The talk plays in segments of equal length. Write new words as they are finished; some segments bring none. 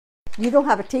You don't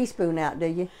have a teaspoon out, do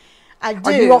you? I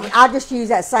Or do. I'll just use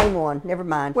that same one. Never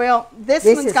mind. Well, this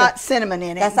This one's is got cinnamon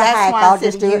in it. that's a That's half. why I'll I said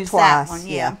just do it use that twice. one.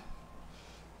 Yeah.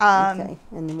 Okay,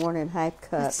 and then 1 1/2 Let's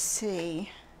cups.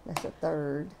 see. That's a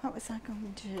third. What was I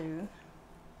going to do?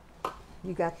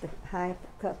 You got the 1/2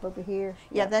 cup over here.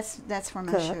 Yeah, that's for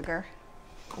my Cup. sugar.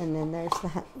 And then there's the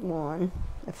one,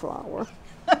 the flour,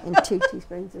 and 2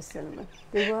 teaspoons of cinnamon.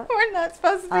 Do what? We're not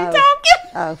supposed to be Oh. talking.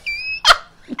 Oh.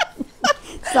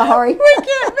 Sorry. We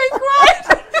can't be quiet.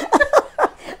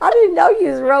 I didn't know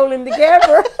you was rolling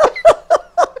together.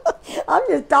 I'm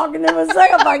just talking to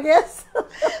myself, I guess.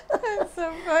 That's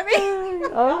so funny.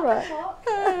 All right.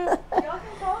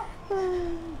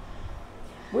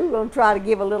 We were going to try to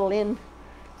give a little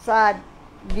inside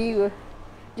view.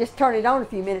 Just turn it on a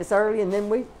few minutes early, and then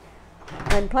we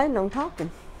hadn't planned on talking.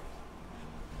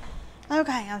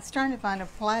 Okay, I was trying to find a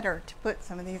platter to put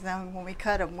some of these on when we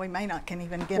cut them. We may not can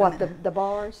even get What, them the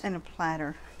bars? in a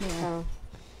platter. Yeah.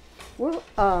 Well,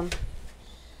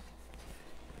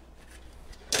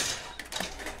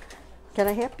 can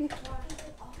I help you?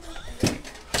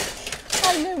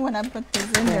 I knew when I put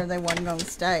these in there they wasn't going to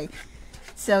stay.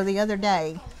 So the other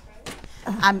day,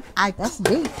 That's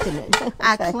deep, isn't it?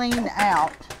 I Okay. cleaned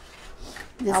out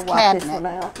this I'll wipe cabinet, this one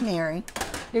out. Mary.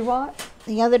 Do what?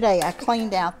 The other day I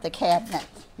cleaned out the cabinet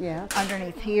Yeah.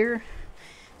 underneath here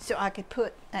so I could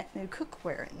put that new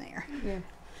cookware in there. Yeah.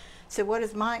 So what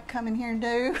does Mike come in here and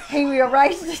do? He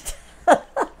rearranged it.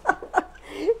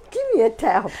 Give me a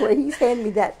towel, please. Hand me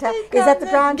that towel. Is that the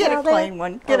drying Get towel a there? clean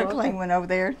one. Get Oh, a clean okay. one over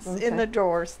there. It's Okay. in the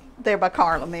drawers there by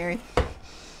Carla, Mary.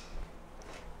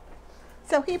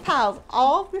 So he piles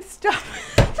all this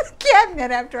stuff in the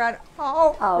cabinet after I'd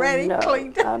already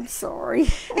cleaned it. I'm sorry.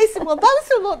 He said, well, those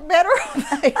will look better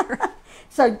over there.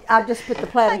 So I'll just put the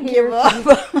platter I here give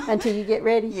up. until you get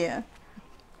ready? Yeah.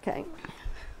 Okay.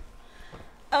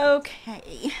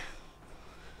 Okay.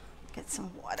 Get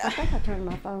some water. I think I turned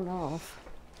my phone off.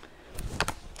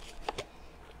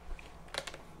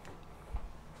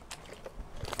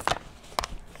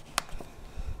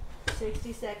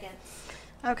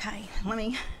 Okay, let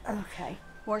me Okay.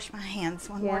 wash my hands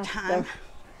one Yeah, more time. the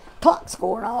clock's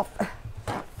going off.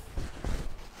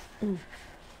 I'm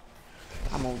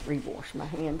going to re-wash my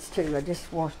hands too. I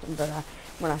just washed them, but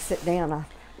when I sit down, I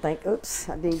think, oops,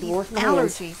 I need to wash my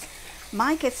hands. Allergies.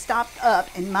 Mike is stopped up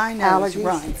and my nose Allergies?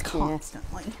 runs Yeah.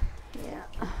 constantly.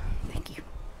 Yeah. Thank you.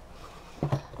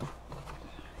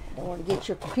 Don't want to get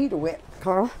your computer wet,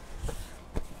 Carla.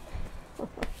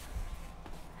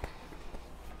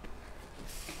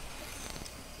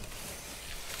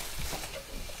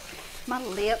 My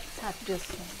lips have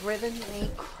just driven me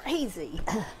crazy.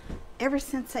 Ever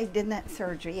since they did that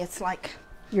surgery, it's like,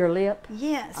 Your lip?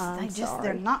 yes, I'm they're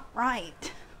sorry. not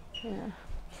right. Yeah.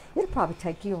 It'll probably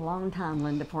take you a long time,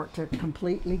 Linda, for it to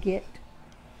completely get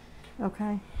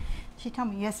okay. She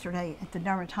told me yesterday at the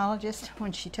dermatologist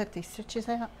when she took these stitches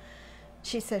out,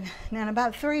 she said, now in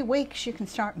about 3 weeks you can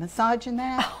start massaging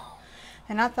that.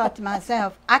 And I thought to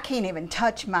myself, I can't even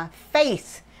touch my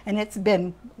face, and it's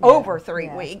been over 3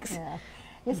 weeks. Yeah.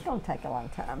 It's going to take a long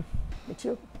time. But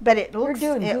But it you're looks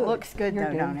doing it good. looks good You're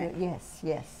though, doing don't it? good. Yes,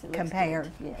 yes. It looks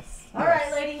Compared. good. Yes. All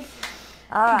right, ladies.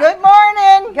 All right. Good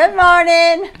morning. Good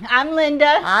morning. I'm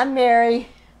Linda. I'm Mary.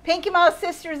 Pinky Mouse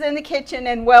Sisters in the kitchen,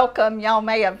 and welcome. Y'all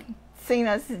may have seen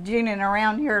us juning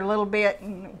around here a little bit,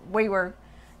 and we were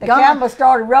The camera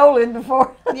started rolling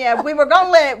before. yeah, we were going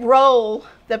to let it roll.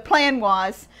 The plan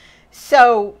was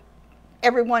so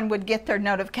everyone would get their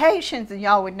notifications and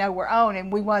y'all would know we're on,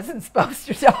 and we wasn't supposed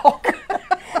to talk.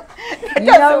 It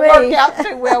You know doesn't me. work out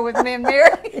too well with me and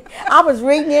Mary. I was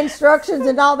reading instructions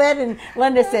and all that, and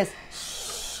Linda says,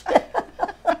 shh.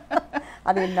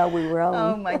 I didn't know we were on.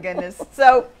 Oh my goodness.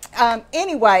 So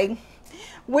anyway,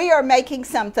 we are making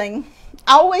something.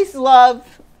 I always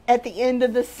love at the end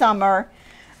of the summer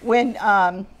when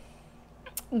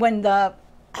the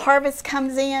harvest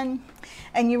comes in,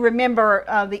 and you remember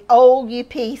the old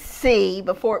UPC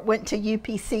before it went to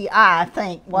UPCI, I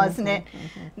think, wasn't it?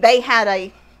 They had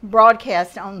a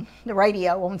broadcast on the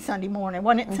radio on Sunday morning.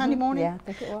 Wasn't it Sunday morning? Yeah,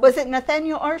 I think it was. Was it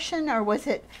Nathaniel Urshan, or was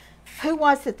it, who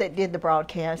was it that did the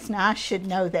broadcast? Now, I should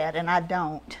know that, and I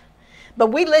don't. But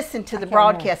we listened to the can't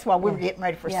broadcast remember. while we were Yeah. getting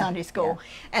ready for Yeah, Sunday school.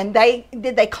 yeah. And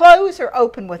did they close or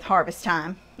open with harvest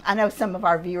time? I know some of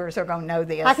our viewers are going to know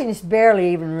this. I can just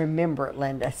barely even remember it,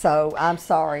 Linda, so I'm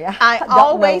sorry. I don't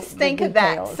always know the think of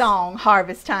that details. song,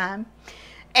 Harvest Time.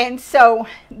 And so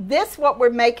what we're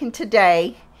making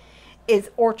today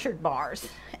is orchard bars.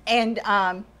 And did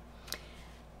I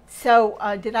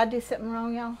do something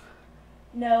wrong, y'all?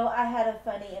 No, I had a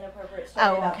funny, inappropriate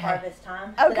story about okay. harvest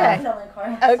time. Okay. That I was telling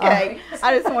Cora. Okay,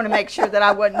 I just want to make sure that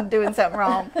I wasn't doing something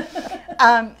wrong.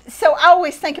 So I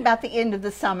always think about the end of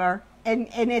the summer, and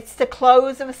it's the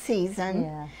close of a season,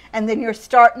 Yeah. and then you're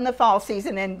starting the fall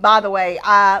season. And by the way,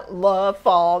 I love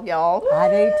fall, y'all. I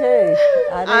do too.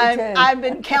 I do too. I've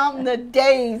been counting the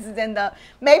days and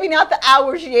maybe not the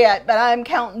hours yet, but I'm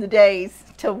counting the days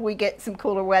till we get some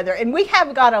cooler weather. And we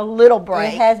have got a little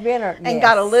break. It has been, and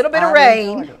got a little bit of I've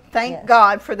rain. enjoyed it. Thank Yes.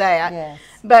 God for that. Yes.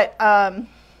 But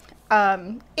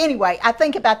anyway, I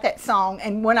think about that song,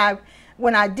 and when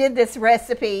I did this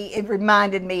recipe, it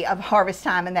reminded me of harvest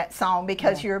time in that song,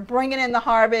 because you're bringing in the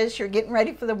harvest, you're getting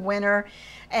ready for the winter,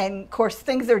 and of course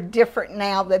things are different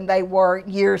now than they were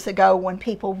years ago when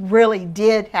people really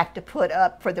did have to put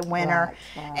up for the winter.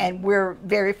 Right. And we're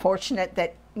very fortunate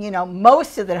that, you know,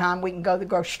 most of the time we can go to the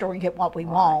grocery store and get what we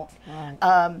want.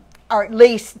 Right. Or at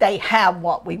least they have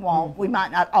what we want. We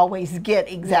might not always get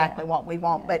exactly what we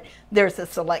want, but there's a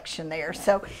selection there.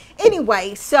 So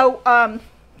anyway,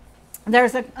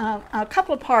 there's a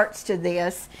couple of parts to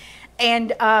this,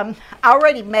 and I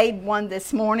already made one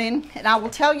this morning, and I will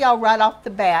tell y'all right off the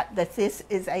bat that this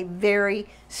is a very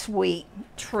sweet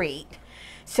treat.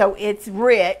 So it's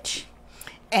rich,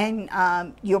 and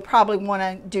you'll probably want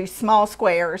to do small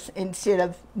squares instead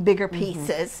of bigger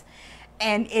pieces.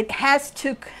 And it has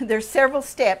to, there's several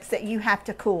steps that you have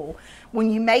to cool. When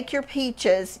you make your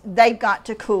peaches, they've got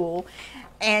to cool.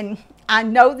 And I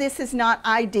know this is not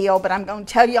ideal, but I'm going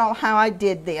to tell y'all how I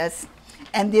did this,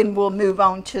 and then we'll move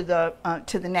on to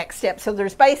the next step. So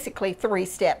there's basically 3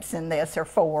 steps in this, or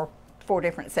four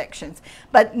different sections.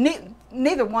 But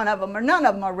neither one of them, or none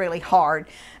of them, are really hard.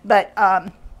 But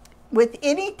with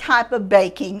any type of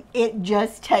baking, it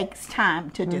just takes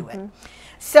time to do it.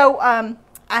 So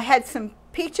I had some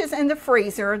peaches in the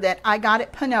freezer that I got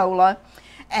at Panola,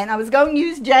 and I was going to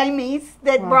use Jamie's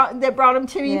that brought them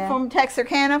to me from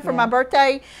Texarkana for my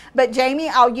birthday. But Jamie,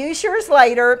 I'll use yours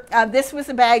later. This was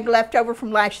a bag left over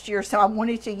from last year, so I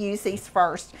wanted to use these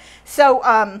first.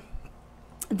 So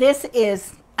this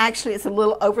is actually, it's a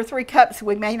little over 3 cups.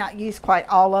 We may not use quite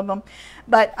all of them,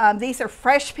 but these are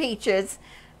fresh peaches,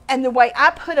 and the way I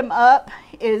put them up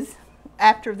is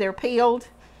after they're peeled.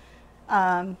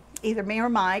 Either me or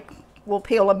Mike will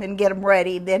peel them and get them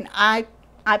ready. Then I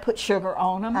put sugar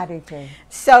on them. I do too.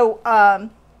 So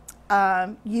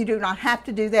you do not have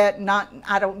to do that.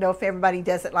 I don't know if everybody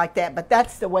does it like that, but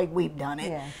that's the way we've done it.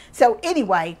 Yeah. So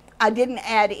anyway, I didn't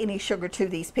add any sugar to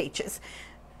these peaches.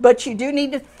 But you do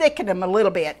need to thicken them a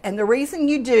little bit. And the reason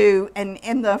you do, and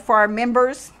for our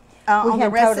members on the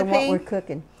We haven't told them what recipe, we're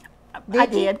cooking. I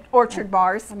did Orchard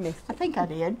bars. I missed it. I think I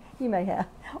did. You may have.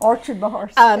 Orchard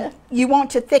bars. You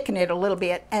want to thicken it a little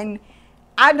bit, and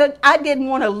I didn't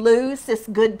want to lose this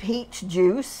good peach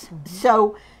juice.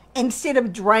 So instead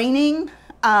of draining,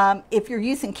 if you're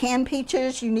using canned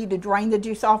peaches, you need to drain the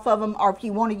juice off of them, or if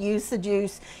you want to use the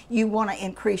juice, you want to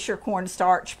increase your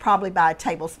cornstarch probably by a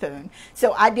tablespoon.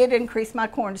 So I did increase my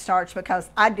cornstarch because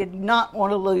I did not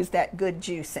want to lose that good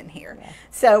juice in here. Yeah.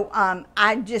 So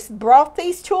I just brought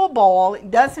these to a boil.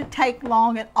 It doesn't take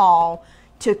long at all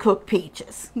to cook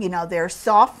peaches. You know, they're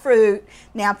soft fruit.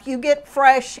 Now, if you get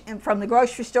fresh and from the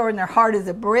grocery store and they're hard as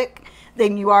a brick,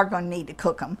 then you are going to need to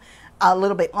cook them a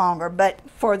little bit longer. But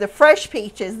for the fresh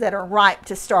peaches that are ripe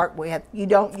to start with, you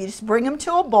just bring them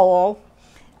to a boil.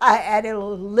 I added a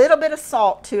little bit of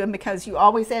salt to them because you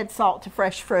always add salt to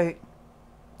fresh fruit.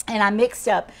 And I mixed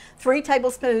up 3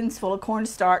 tablespoons full of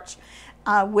cornstarch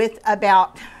with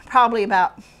probably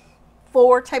about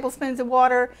 4 tablespoons of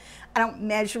water. I don't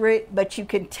measure it, but you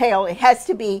can tell it has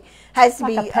to be a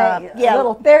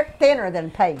little thinner than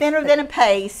paste. Thinner than a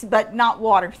paste, but not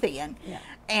water thin. Yeah.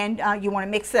 And you want to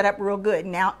mix that up real good.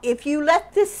 Now, if you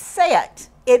let this set,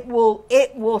 it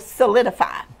will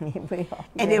solidify. It will.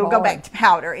 And it'll go back to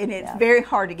powder, and it's very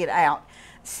hard to get out.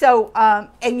 So,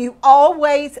 and you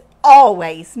always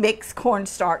mix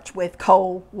cornstarch with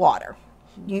cold water.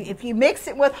 If you mix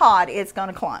it with hot, it's going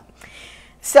to clump.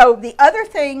 So the other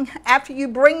thing, after you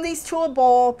bring these to a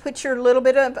boil, put your little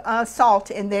bit of salt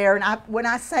in there. And when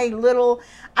I say little,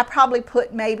 I probably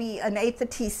put maybe 1/8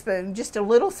 teaspoon, just a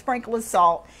little sprinkle of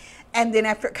salt. And then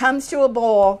after it comes to a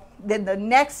boil, then the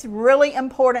next really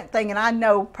important thing, and I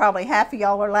know probably half of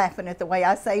y'all are laughing at the way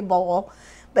I say boil,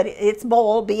 but it's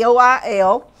boil,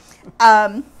 B-O-I-L.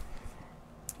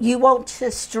 You want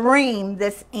to stream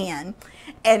this in.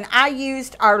 And I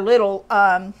used our little...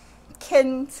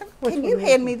 Can you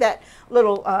hand me that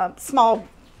little small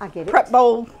prep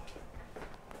bowl?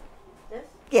 This?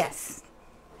 Yes.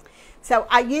 So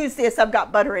I use this. I've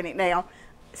got butter in it now.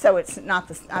 so it's not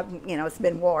the, you know, it's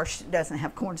been washed. It doesn't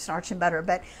have cornstarch and butter.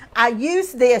 But I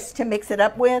use this to mix it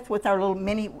up with our little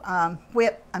mini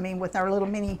with our little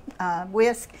mini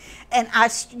whisk. And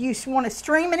you want to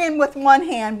stream it in with one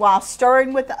hand while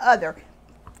stirring with the other.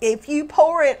 If you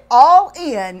pour it all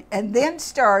in and then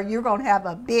stir, you're going to have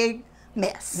a big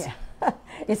mess. Yeah.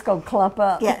 It's going to clump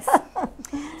up. Yes.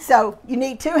 So you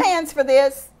need 2 hands for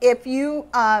this. If you,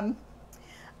 and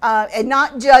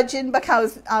not judging,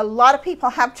 because a lot of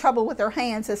people have trouble with their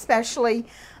hands, especially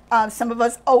some of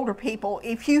us older people.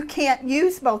 If you can't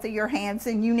use both of your hands,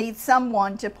 then you need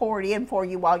someone to pour it in for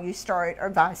you while you stir it, or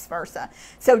vice versa.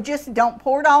 So just don't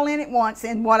pour it all in at once.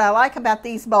 And what I like about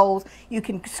these bowls, you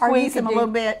can squeeze them a little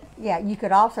bit. Yeah, you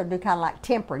could also do kind of like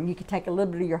tempering. You could take a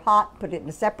little bit of your hot, put it in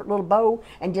a separate little bowl,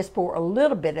 and just pour a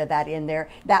little bit of that in there.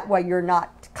 That way you're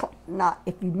not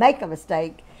if you make a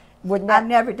mistake, wouldn't that, I've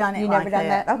never done it. You like never done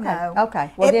that? Okay. No. Okay.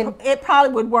 Well, then it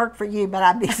probably would work for you, but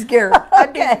I'd be scared.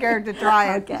 I'd be scared to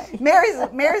try it. Okay.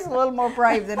 Mary's a little more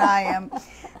brave than I am.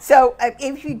 So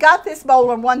if you got this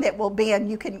bowl or one that will bend,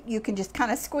 you can just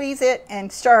kind of squeeze it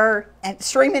and stir and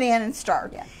stream it in and stir.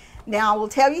 Yeah. Now I will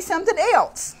tell you something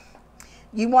else.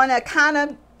 You want to kind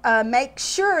of make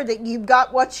sure that you've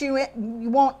got what you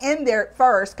want in there at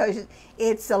first, because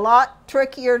it's a lot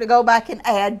trickier to go back and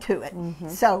add to it. Mm-hmm.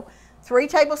 So 3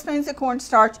 tablespoons of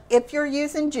cornstarch if you're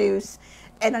using juice,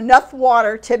 and enough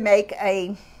water to make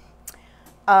a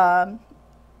kind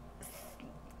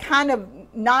of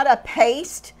not a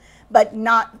paste, but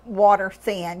not water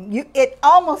thin. It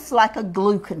almost like a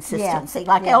glue consistency,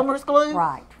 like Elmer's glue.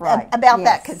 Right. About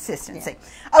that consistency.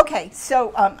 Yeah. Okay,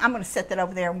 so I'm going to set that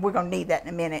over there, and we're going to need that in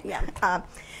a minute. Yeah.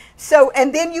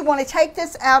 And then you want to take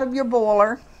this out of your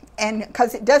boiler. And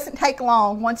because it doesn't take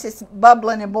long, once it's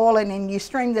bubbling and boiling and you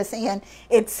stream this in,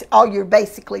 it's all you're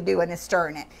basically doing is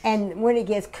stirring it. And when it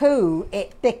gets cool,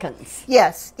 it thickens.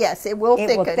 Yes, it will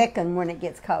thicken. It will thicken when it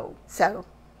gets cold. So,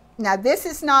 now this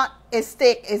is not as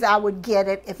thick as I would get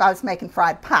it if I was making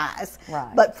fried pies.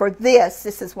 Right. But for this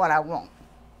is what I want.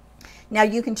 Now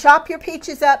you can chop your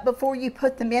peaches up before you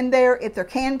put them in there. If they're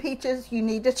canned peaches, you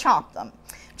need to chop them.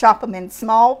 Chop them in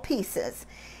small pieces.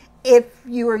 If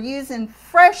you are using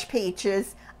fresh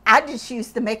peaches, I just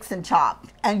used the mix and chop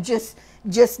and just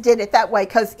did it that way,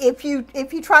 because if you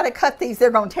try to cut these, they're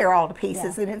going to tear all to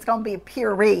pieces, and it's going to be a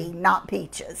puree, not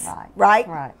peaches.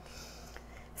 Right.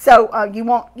 So you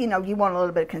want a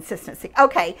little bit of consistency.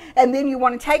 Okay, and then you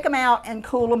want to take them out and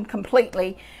cool them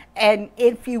completely. And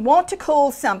if you want to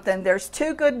cool something, there's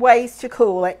 2 good ways to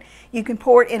cool it. You can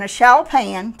pour it in a shallow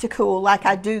pan to cool, like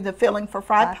I do the filling for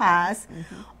fried pies.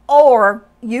 Mm-hmm. Or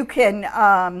you can,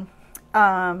 what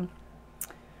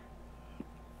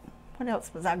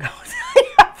else was I going to say?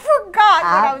 I forgot what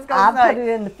I was going to say. I put it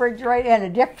in the refrigerator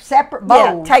in a separate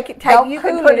bowl. Yeah, Don't you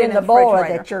cool can put it in the boiler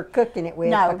that you're cooking it with,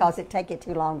 No. because it take it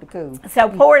too long to cool. So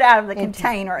pour it out of the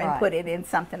container and put it in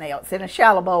something else, in a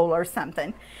shallow bowl or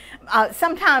something.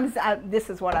 Sometimes, this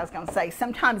is what I was going to say,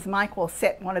 sometimes Mike will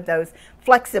set one of those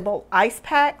flexible ice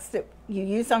packs that you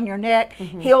use on your neck.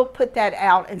 Mm-hmm. He'll put that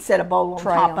out and set a bowl on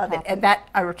top of it, and that,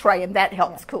 or a tray, and that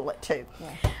helps cool it too.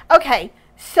 Yeah. Okay,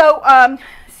 so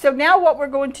so now what we're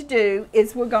going to do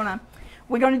is we're going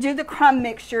to do the crumb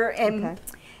mixture, and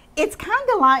it's kind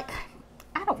of like,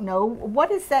 I don't know, what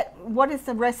is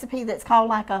the recipe that's called,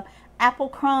 like a apple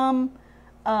crumb,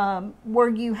 where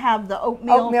you have the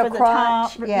oatmeal for the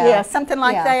crunch. top, yeah, something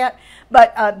like that.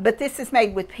 But this is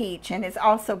made with peach, and it's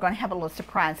also going to have a little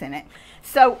surprise in it.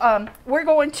 So we're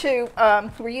going to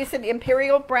we're using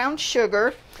Imperial brown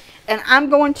sugar, and I'm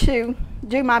going to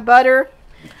do my butter,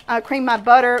 cream my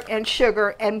butter and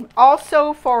sugar, and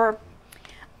also for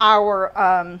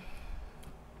our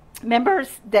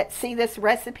members that see this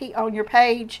recipe on your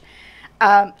page,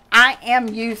 I am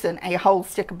using a whole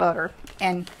stick of butter,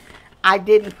 and I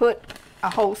didn't put a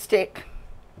whole stick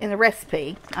in the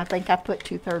recipe. I think I put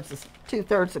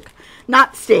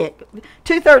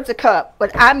 2/3 a cup,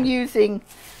 but I'm using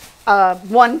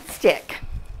 1 stick.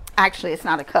 Actually, it's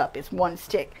not a cup, it's 1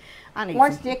 stick. I need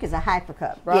 1 stick is a half a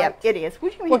cup, right? Yeah, it is.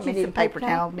 Would you What give me you some need, paper paper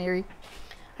towel, Mary?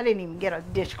 I didn't even get a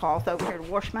dishcloth over here to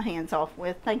wash my hands off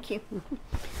with. Thank you.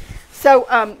 So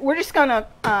we're just going to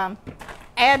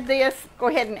add this. Go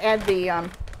ahead and add the...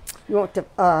 You want to,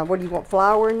 what do you want,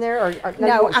 flour in there? Or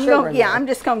no, I'm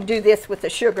just going to do this with the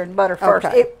sugar and butter first.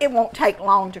 Okay. It won't take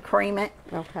long to cream it.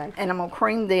 Okay. And I'm going to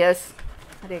cream this.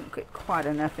 I didn't put quite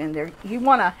enough in there. You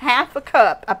want a half a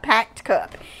cup, a packed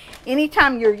cup.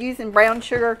 Anytime you're using brown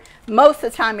sugar, most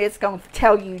of the time it's going to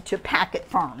tell you to pack it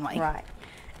firmly. Right.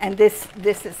 And this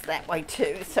is that way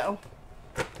too. So,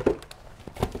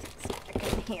 stick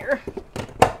it in here.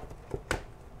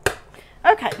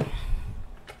 Okay.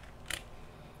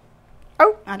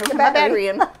 I don't have my battery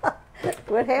in.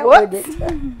 Would help, Whoops.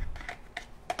 wouldn't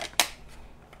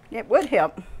it? It would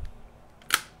help.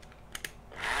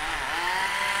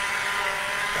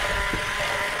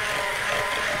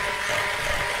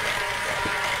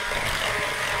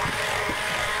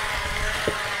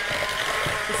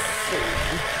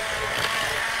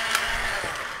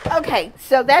 Okay,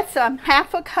 so that's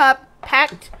half a cup,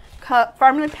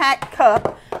 firmly packed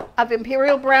cup of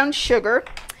Imperial brown sugar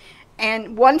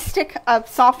and 1 stick of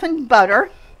softened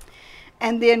butter.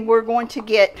 And then we're going to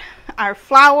get our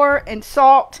flour and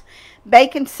salt,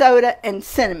 baking soda, and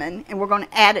cinnamon, and we're going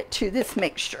to add it to this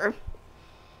mixture.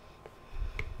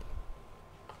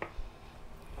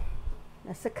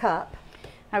 That's a cup.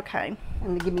 Okay.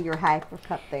 And give me your half a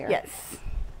cup there. Yes.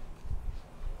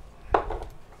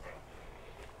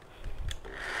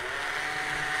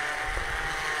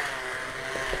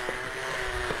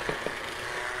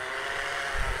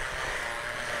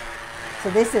 So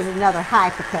this is another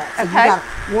half a cup. So Okay. you got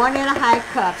 1.5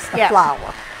 cups of Yeah.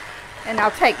 flour. And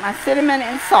I'll take my cinnamon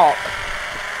and salt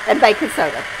and baking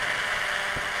soda.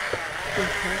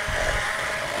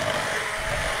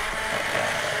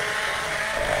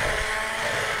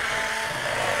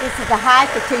 This is a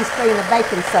half a teaspoon of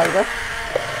baking soda.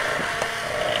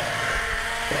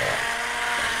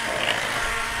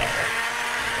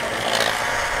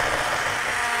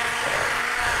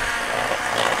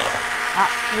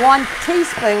 One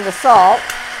teaspoon of salt.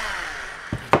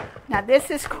 Now this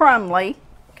is crumbly,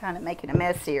 kind of making a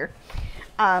mess here.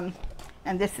 And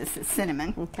this is the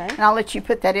cinnamon. Okay. And I'll let you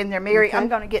put that in there, Mary. Okay. I'm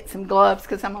going to get some gloves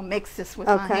because I'm going to mix this with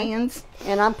my Okay. hands.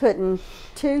 And I'm putting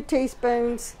 2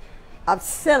 teaspoons of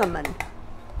cinnamon.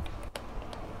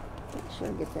 Make sure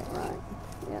I get that right.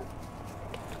 Yeah.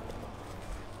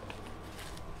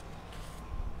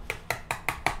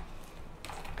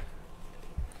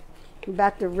 I'm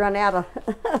about to run out of.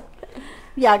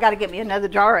 Yeah, I got to get me another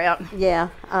jar out. Yeah,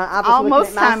 I was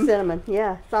Almost looking at my time. cinnamon.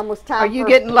 Yeah, it's almost time. Are you for-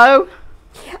 getting low?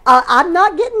 I'm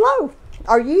not getting low.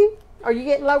 Are you? Are you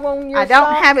getting low on your? I don't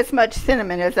salt? have as much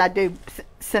cinnamon as I do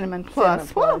cinnamon plus.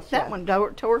 Cinnamon Whoa, plus, that yeah.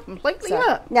 one tore completely So,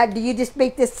 up. now, do you just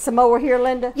beat this some more here,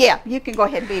 Linda? Yeah, you can go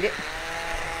ahead and beat it.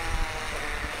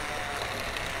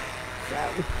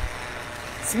 So,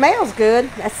 smells good.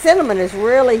 That cinnamon is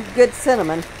really good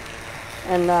cinnamon,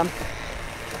 and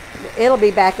it'll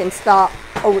be back in stock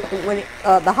when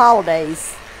the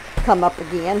holidays come up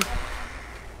again.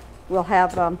 We'll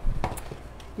have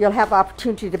you'll have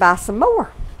opportunity to buy some more,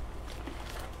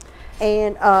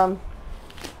 and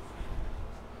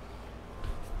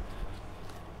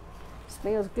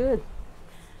smells good.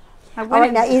 I All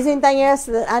right, now is anything else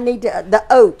that I need to? The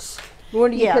oats.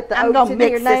 When do you yeah, put the I'm oats going to in mix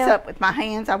here this now? up with my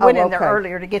hands. I went in there okay.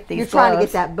 earlier to get these You're trying to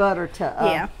gloves. get that butter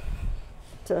Yeah.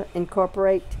 to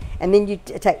incorporate, and then you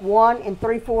take 1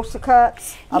 3/4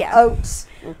 cups of Yeah. oats.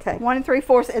 Okay. 1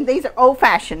 3/4, and these are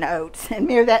old-fashioned oats. And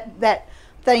Mary, that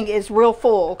thing is real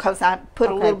full because I put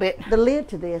a Okay. little bit. The lid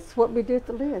to this. What do we do with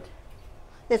the lid?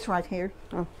 It's right here.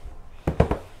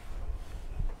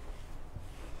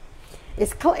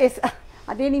 It's clear. It's.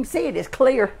 I didn't even see it. It's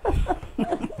clear.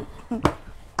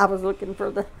 I was looking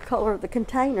for the color of the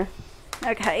container.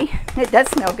 Okay, it does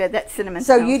smell good. That cinnamon.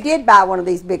 So smells. you did buy one of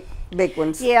these big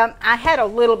ones. Yeah, I had a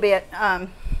little bit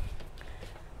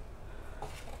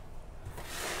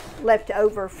left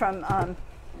over from,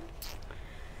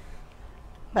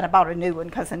 but I bought a new one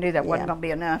because I knew that wasn't Yeah. going to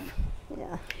be enough.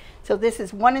 Yeah. So this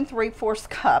is 1 3/4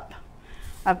 cup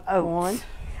of oats. One.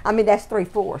 I mean that's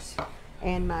 3/4,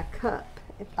 and my cup.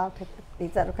 I'll take.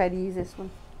 Is that okay to use this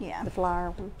one? Yeah. The flour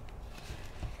one.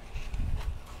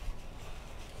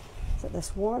 So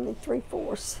that's 1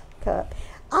 3/4 cup.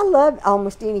 I love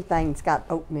almost anything that's got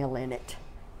oatmeal in it.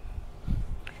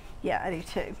 Yeah, I do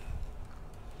too.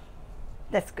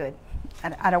 That's good.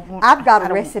 I don't want. I've got I a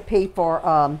don't- recipe for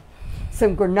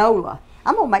some granola.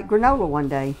 I'm gonna make granola one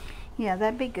day. Yeah,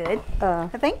 that'd be good. Uh,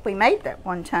 I think we made that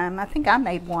one time. I think I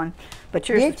made one, but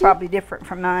yours Did is you? probably different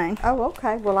from mine. Oh,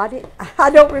 okay. Well, I didn't. I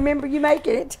don't remember you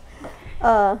making it.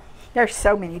 There's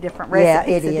so many different Yeah,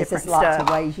 recipes it of is. different There's lots stuff.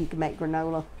 of ways you can make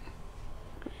granola.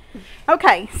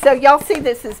 Okay, so y'all see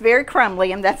this is very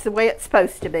crumbly, and that's the way it's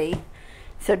supposed to be.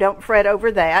 So don't fret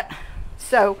over that.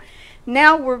 So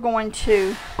now we're going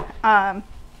to, I've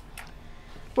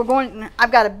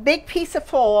got a big piece of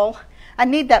foil. I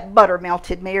need that butter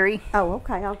melted, Mary, Oh,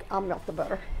 okay. I'll melt the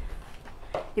butter.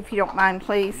 if you don't mind,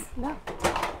 please. No.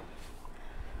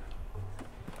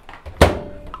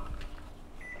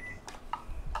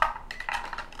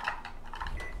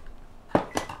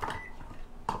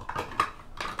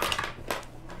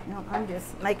 No, I'm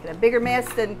just making a bigger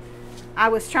mess than I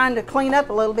was trying to clean up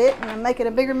a little bit and I'm making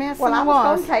a bigger mess Well, than I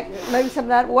I was was. going to move some of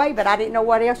that away, but I didn't know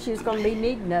what else she was going to be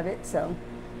needing of it, so.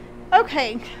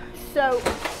 Okay, so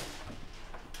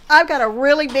I've got a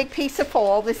really big piece of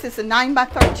foil. This is a 9 by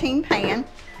 13 pan.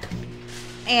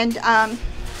 And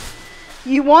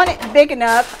you want it big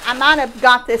enough. I might have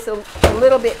got this a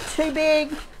little bit too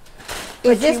big.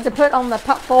 Is this to put on the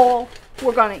foil?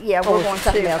 We're going to, yeah, we're going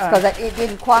something to. else, because it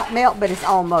didn't quite melt, but it's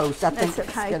almost. I think That's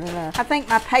it's okay. good enough. I think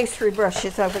my pastry brush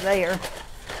is over there.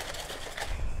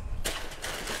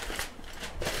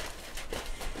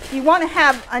 You want to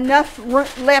have enough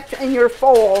left in your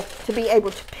foil to be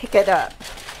able to pick it up.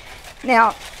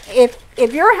 Now, if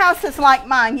your house is like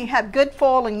mine, you have good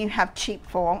foil and you have cheap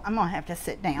foil. I'm going to have to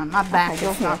sit down. My back Okay,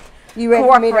 go is not ahead. You ready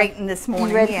for me to- cooperating this morning.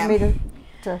 You ready yeah. for me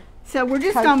to So we're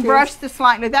just Coat going to this? brush the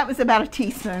slightly. That was about a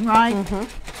teaspoon, right? Mhm.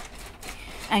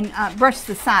 And brush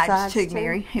the sides, Sides too, too.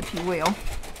 Mary, if you will.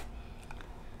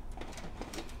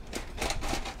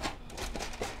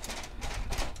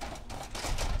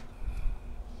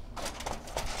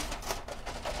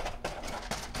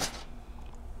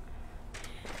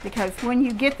 Because when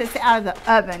you get this out of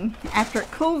the oven, after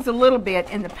it cools a little bit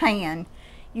in the pan,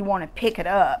 you want to pick it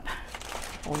up.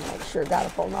 I want to make sure I got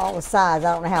it on all the sides.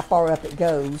 I don't know how far up it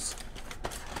goes.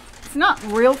 It's not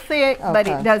real thick, but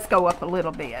Okay. it does go up a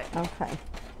little bit. Okay.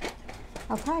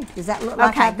 Okay. Does that look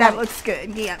like Okay, I've that got looks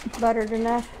good, yeah. it buttered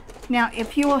enough? Now,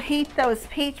 if you will heat those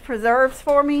peach preserves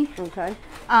for me, Okay.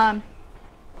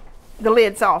 the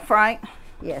lid's off, right?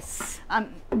 Yes.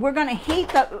 We're going to heat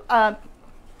the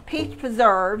peach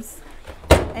preserves,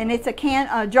 and it's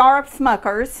a jar of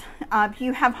Smuckers. If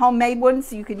you have homemade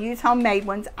ones, you can use homemade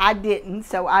ones. I didn't,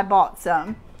 so I bought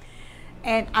some.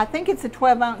 And I think it's a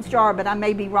 12-ounce jar, but I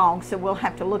may be wrong, so we'll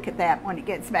have to look at that when it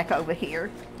gets back over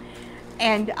here.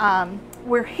 And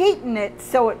we're heating it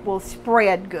so it will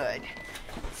spread good.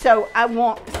 So I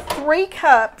want 3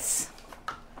 cups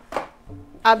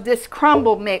of this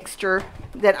crumble mixture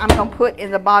that I'm going to put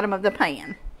in the bottom of the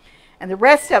pan. And the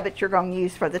rest of it you're going to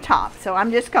use for the top. So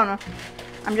I'm just going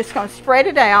to spread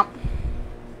it out.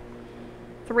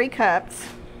 3 cups.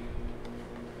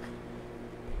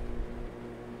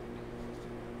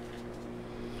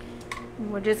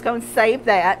 We're just going to save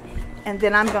that, and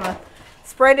then I'm going to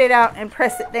spread it out and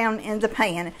press it down in the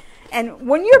pan. And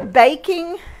when you're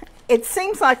baking, it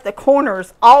seems like the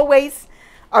corners always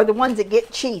are the ones that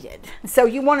get cheated. So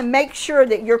you want to make sure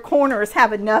that your corners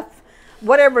have enough,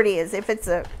 whatever it is. If it's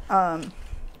a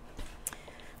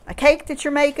cake that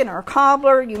you're making or a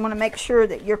cobbler, you want to make sure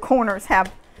that your corners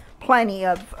have plenty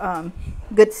of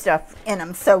good stuff in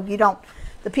them, so you don't,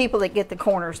 the people that get the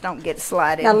corners don't get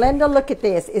slided. Now, Linda, look at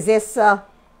this. Is this, Yeah,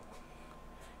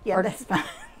 or- that's fine.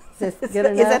 is this Is good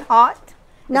it enough? hot?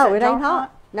 No, Is it it ain't not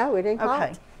hot. No, it ain't Okay.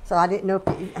 hot. So I didn't know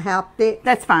how thick.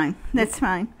 That's fine. That's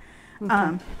fine.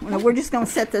 Well, we're just going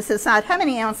to set this aside. How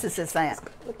many ounces is that?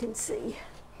 Look and see.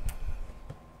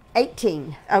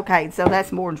 18. Okay, so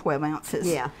that's more than 12 ounces.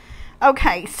 Yeah.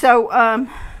 Okay, so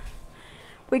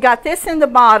we got this in the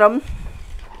bottom,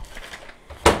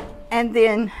 and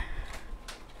then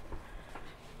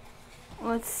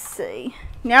let's see.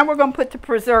 Now we're going to put the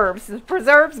preserves. The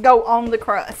preserves go on the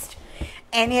crust.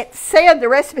 And it said the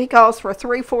recipe calls for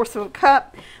 3/4 of a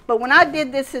cup, but when I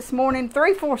did this morning,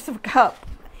 3/4 of a cup,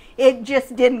 it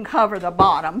just didn't cover the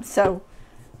bottom. So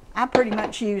I pretty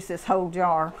much used this whole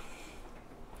jar.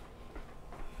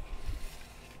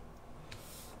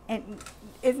 And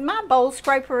is my bowl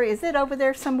scraper, is it over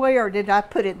there somewhere, or did I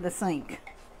put it in the sink?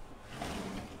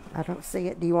 I don't see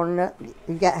it. Do you want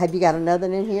another? Have you got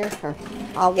another in here? Or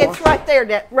I'll It's wash. right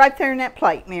there, right there in that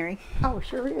plate, Mary. Oh,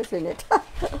 sure is, isn't it?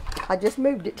 I just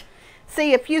moved it.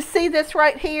 See, if you see this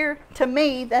right here, to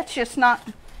me, that's just not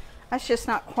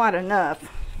quite enough,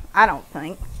 I don't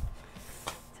think.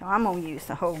 So I'm going to use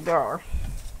the whole jar.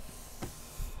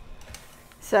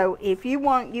 So if you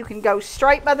want, you can go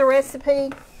straight by the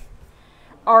recipe,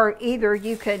 or either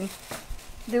you can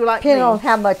do like Depending on me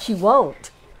how much you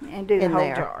want. and do the in whole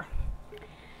there. jar.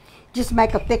 Just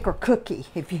make a thicker cookie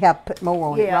if you have put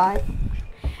more on it, Yeah. right?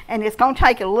 And it's going to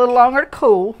take it a little longer to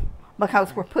cool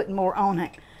because we're putting more on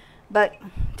it. But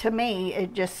to me,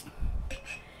 it just...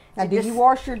 Now, it did just- you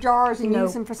wash your jars and No,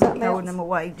 use them for something throwing else? them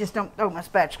away. Just don't throw my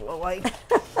spatula away.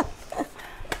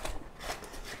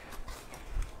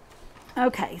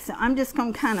 Okay, so I'm just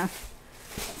going to kind of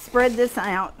spread this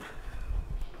out.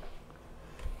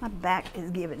 My back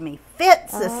is giving me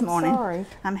fits this I'm morning. sorry.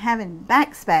 I'm having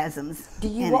back spasms. Do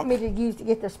you in want it. me to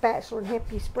get the spatula and help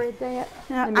you spread that?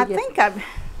 Now, Let me I get- think I've...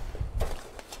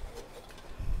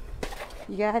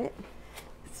 You got it?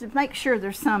 To make sure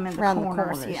there's some in the Around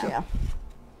corners. the corners, yeah.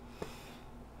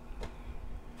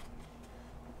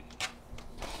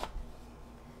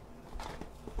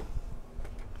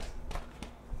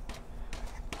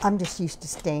 I'm just used to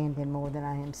standing more than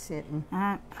I am sitting.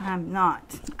 I'm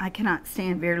not. I cannot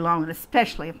stand very long,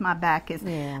 especially if my back is.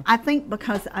 Yeah. I think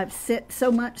because I've sit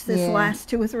so much this last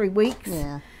 2 or 3 weeks.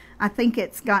 Yeah. I think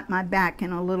it's got my back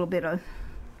in a little bit of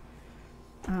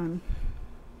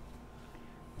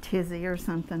tizzy or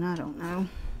something. I don't know.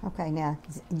 Okay, now,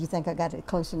 you think I got it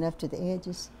close enough to the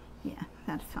edges? Yeah,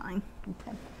 that's fine.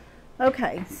 Okay.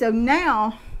 Okay, so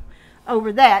now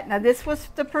over that, now this was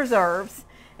the preserves,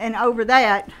 and over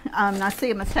that, I see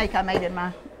a mistake I made in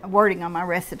my wording on my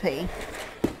recipe.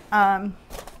 We're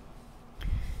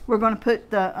going to put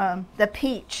the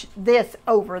peach, this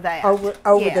over that. Over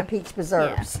Yeah. the peach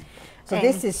preserves. Yeah. So And-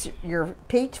 this is your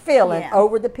peach filling Yeah.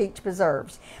 over the peach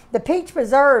preserves. The peach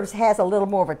preserves has a little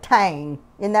more of a tang,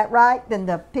 isn't that right, than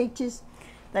the peaches?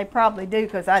 They probably do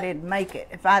because I didn't make it.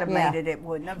 If I'd have Yeah. made it, it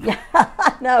wouldn't have.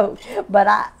 I know, but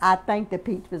I think the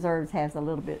peach preserves has a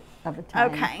little bit of a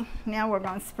tang. Okay, now we're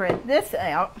going to spread this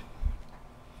out.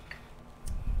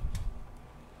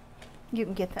 You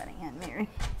can get that in, Mary.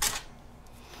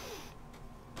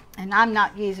 And I'm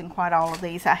not using quite all of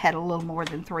these. I had a little more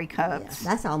than 3 Yeah, cups.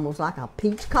 that's almost like a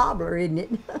peach cobbler, isn't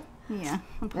it? Yeah.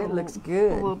 I'll put That a looks little-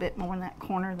 good. A little bit more in that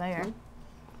corner there.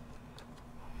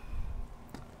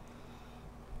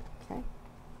 Okay.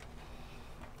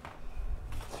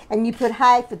 And you put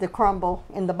half of the crumble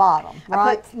in the bottom,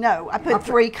 right? I put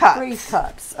 3 cups. 3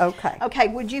 cups, okay. Okay,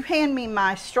 would you hand me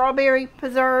my strawberry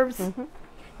preserves?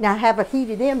 Now have it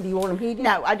heated in. Do you want them heated?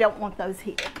 No, I don't want those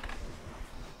heated.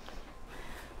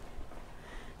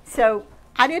 So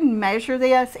I didn't measure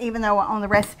this, even though on the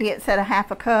recipe it said a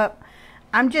half a cup.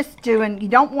 I'm just doing, you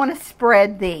don't want to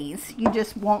spread these. You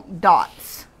just want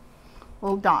dots,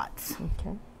 little dots.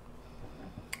 Okay.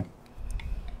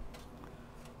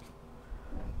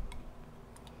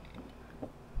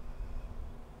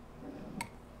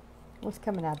 Well, it's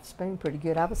coming out of the spoon pretty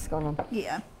good. I was going to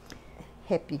Yeah,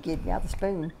 help you get it out of the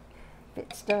spoon if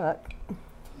it's stuck.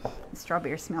 the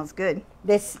strawberry smells good.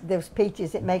 Those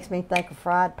peaches, it makes me think of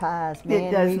fried pies.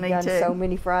 Man, does we've me done too. so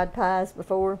many fried pies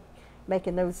before,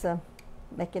 making those,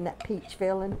 making that peach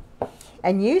filling.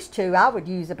 And used to, I would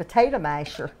use a potato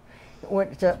masher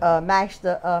to mash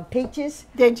the peaches.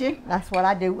 Did you? That's what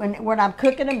I do. When I'm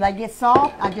cooking them, they get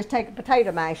soft. I just take a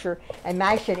potato masher and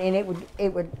mash it, and it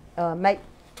would make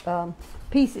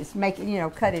pieces. Make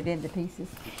it, cut it into pieces.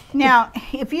 Now,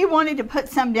 if you wanted to put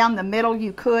some down the middle,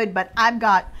 you could, but I've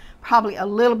got probably a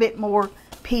little bit more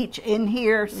peach in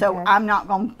here, so Okay. I'm not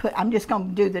going to put, I'm just going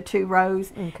to do the 2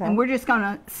 rows. Okay. And we're just going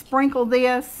to sprinkle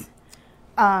this,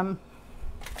 and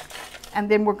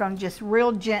then we're going to just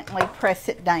real gently press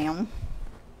it down.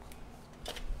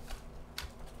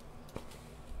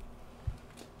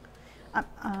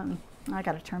 I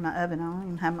got to turn my oven on. I don't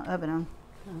even have my oven on.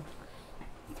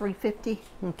 350.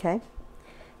 Okay.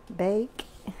 Bake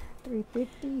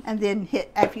 350. And then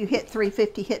after you hit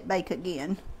 350, hit bake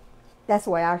again. That's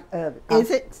the way our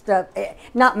Is it? stuff.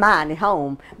 Not mine at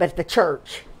home, but at the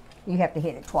church, you have to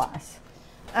hit it twice.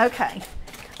 Okay.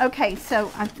 Okay,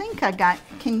 so I think I got,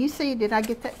 can you see, did I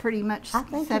get that pretty much I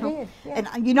think you settled? did, yeah.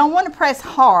 And you don't want to press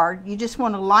hard, you just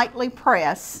want to lightly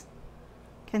press.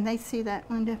 Can they see that,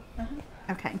 Linda?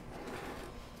 Okay.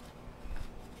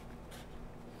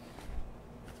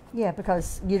 Yeah,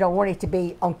 because you don't want it to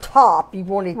be on top. You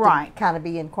want it Right. to kind of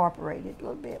be incorporated a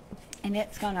little bit. And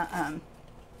it's gonna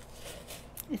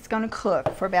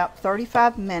cook for about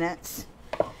 35 minutes.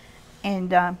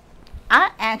 And I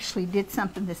actually did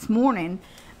something this morning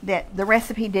that the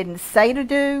recipe didn't say to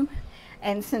do.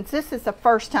 And since this is the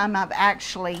first time I've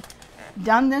actually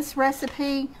done this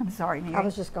recipe, I'm sorry, Mary. I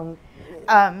was just going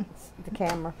to, the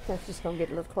camera, that's just going to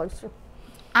get a little closer.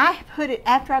 I put it,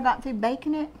 after I got through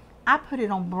baking it, I put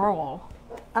it on broil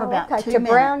for Oh, about okay, 2 to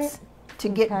minutes. brown it? To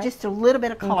get Okay. just a little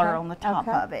bit of color Okay, on the top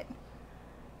okay. of it.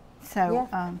 So,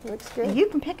 Yeah, looks good. you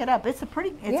can pick it up. It's a pretty,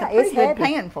 Yeah, pretty it's good heavy.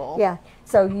 panful. Yeah,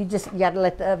 so you got to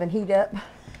let the oven heat up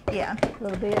Yeah. a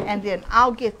little bit. And then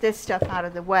I'll get this stuff out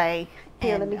of the way.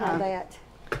 Here, and, let me have that.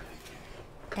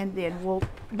 And then we'll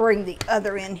bring the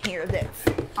other in here that's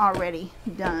already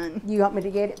done. You want me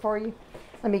to get it for you?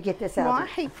 Let me get this out. Well, of I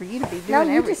hate for you to be doing the- No, you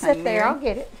everything. just sit there. Mary. I'll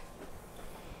get it.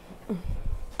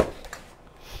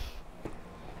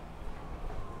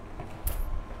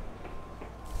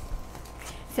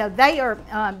 So they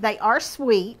are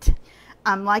sweet.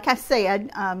 Like I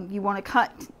said, you want to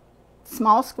cut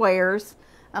small squares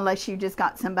unless you just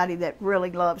got somebody that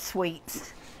really loves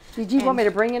sweets. Did you want me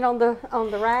to bring it on the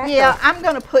rack? Yeah, or- I'm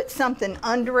going to put something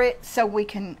under it so we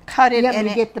can cut it. You want in me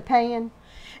to get the pan?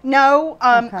 No,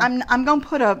 Okay. I'm going to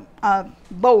put a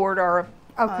board or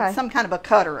Okay. some kind of a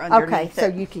cutter underneath Okay, so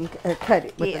it. you can cut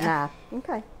it with Yeah. a knife.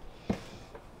 Okay.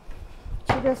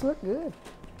 It does look good.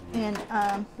 And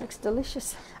Looks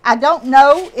delicious. I don't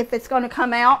know if it's going to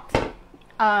come out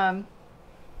to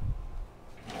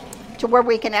where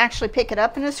we can actually pick it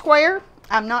up in a square.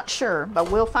 I'm not sure, but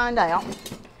we'll find out.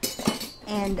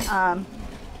 And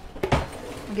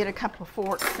get a couple of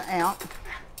forks out.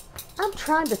 I'm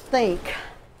trying to think.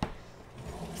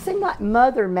 Seemed like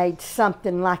Mother made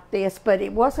something like this, but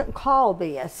it wasn't called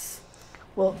this.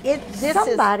 Well, this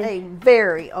Somebody- is a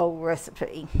very old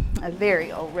recipe. A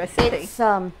very old recipe. It's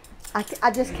I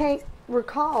just can't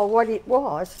recall what it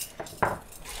was.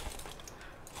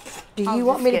 Do I'll you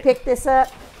want just me to get- pick this up?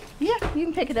 Yeah, you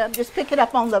can pick it up. Just pick it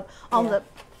up on the the.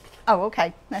 Oh,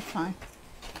 okay, that's fine.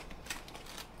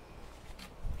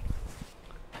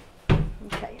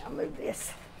 Okay, I'll move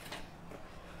this.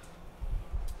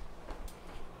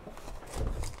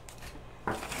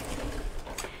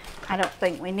 I don't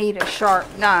think we need a sharp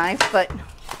knife, but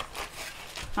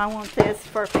I want this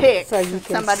for picks. So you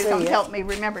can Somebody's see gonna it. help me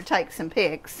remember to take some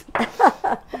pics.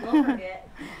 Don't forget.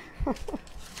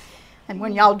 And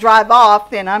when y'all drive off,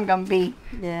 then I'm gonna be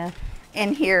Yeah.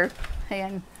 in here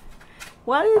and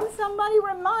why didn't somebody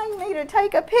remind me to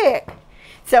take a pic?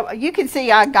 So you can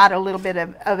see I got a little bit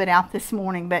of it out this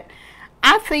morning, but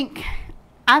I think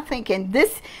in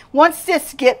this, once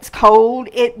this gets cold,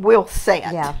 it will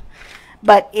set. Yeah.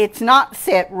 But it's not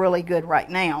set really good right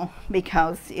now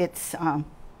because it's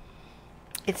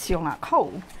still not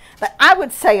cold. But I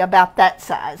would say about that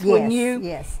size. Yes. Wouldn't you?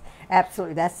 Yes.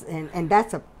 Absolutely. That's and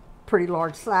that's a pretty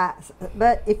large size.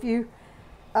 But if you,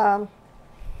 that's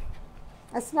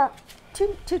not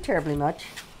too terribly much.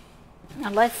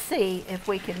 Now let's see if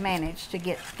we can manage to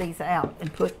get these out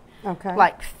and put Okay.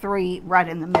 like 3 right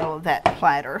in the middle of that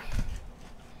platter.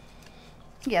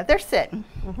 Yeah, they're sitting.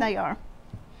 They are.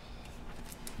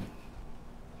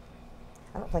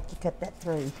 I don't think you cut that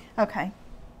through. Okay.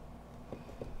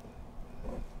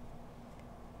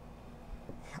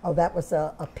 Oh, that was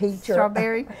a peach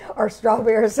Strawberry? or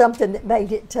strawberry or something that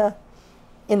made it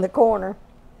in the corner.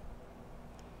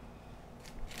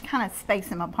 Kind of space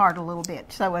them apart a little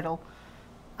bit so it'll.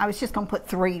 I was just going to put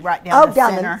 3 right down the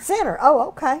down center. the center. Oh,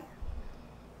 okay.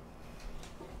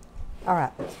 All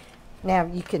right. Now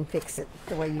you can fix it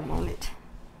the way you want it.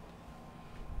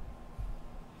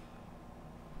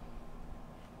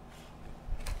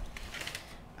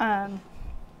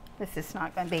 This is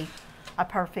not going to be a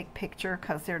perfect picture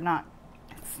because they're not.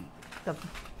 The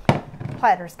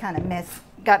platter's kind of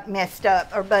got messed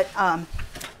up, but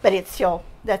it's still,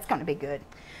 that's going to be good.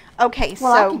 Okay,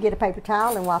 Well, I so could get a paper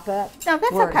towel and wipe up. no,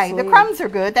 that's where it's okay. The slid. crumbs are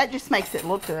good. That just makes it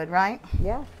look good, right?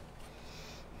 Yeah.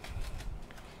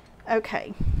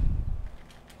 Okay.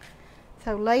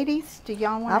 So, ladies, do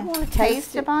y'all I want wanna to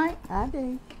taste taste a it. bite? I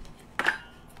do.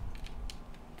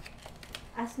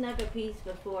 I snuck a piece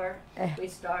before we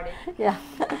started. Yeah.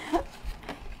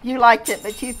 You liked it,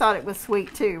 but you thought it was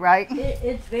sweet too, right?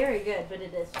 It's very good, but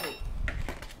it is sweet.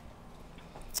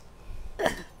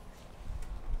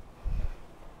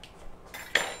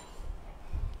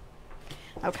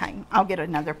 Okay, I'll get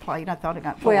another plate. I thought I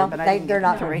got 4, Well, but I didn't they're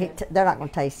get not 3. going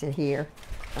to taste it here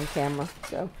on camera.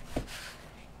 So.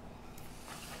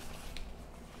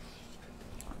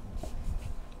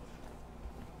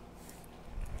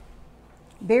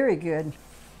 Very good.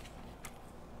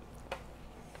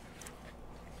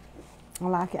 I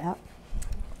like it.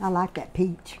 I like that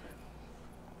peach.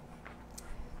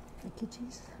 Thank you,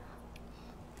 Jesus.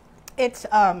 It's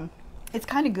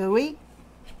kind of gooey,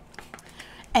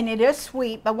 and it is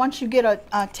sweet. But once you get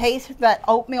a taste of that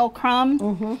oatmeal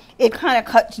crumb, it kind of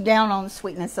cuts down on the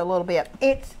sweetness a little bit.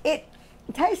 It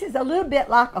tastes a little bit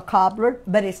like a cobbler,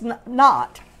 but it's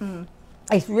not.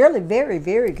 It's really very,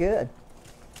 very good.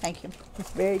 Thank you.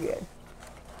 It's very good,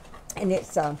 and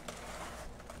it's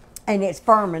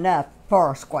firm enough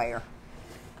for a square.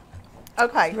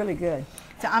 Okay, It's really good.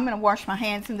 so I'm going to wash my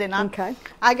hands, and then Okay.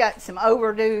 I got some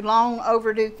long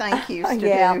overdue thank yous to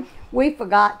Yeah, do. we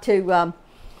forgot to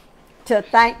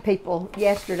thank people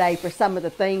yesterday for some of the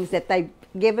things that they've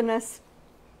given us,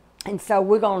 and so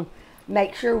we're gonna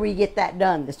make sure we get that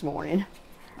done this morning.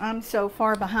 I'm so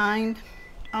far behind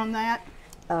on that.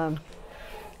 I'm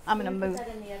going to Put move. that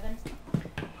in the oven.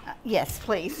 Yes,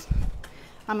 please.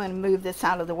 I'm going to move this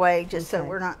out of the way just so Okay.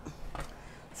 we're not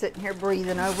sitting here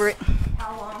breathing over it.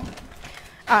 How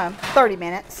long? 30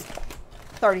 minutes.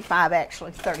 35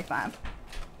 actually, 35.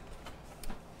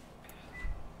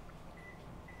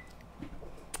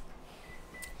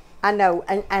 I know,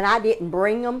 and I didn't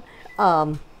bring them.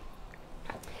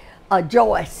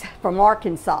 Joyce from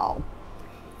Arkansas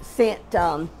sent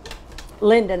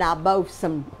Linda and I both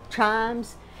some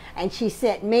chimes, and she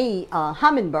sent me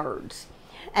hummingbirds.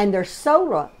 and they're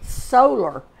solar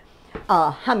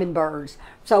hummingbirds.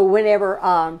 So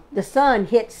whenever the sun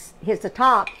hits the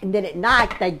top, and then at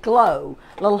night they glow,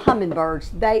 little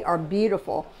hummingbirds. They are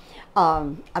beautiful.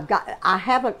 I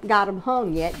haven't got them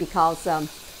hung yet because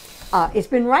it's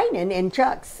been raining and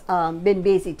Chuck's been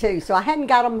busy too. So I hadn't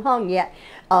got them hung yet,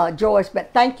 Joyce.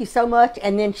 But thank you so much.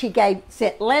 And then she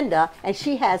sent Linda, and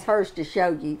she has hers to show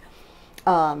you.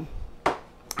 I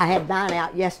had mine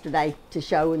out yesterday to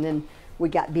show, and then we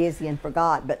got busy and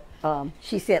forgot. But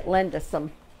she sent Linda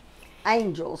some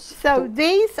angels. So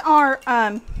these are,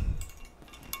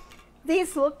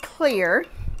 these look clear,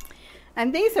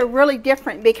 and these are really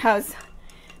different because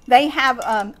they have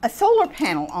a solar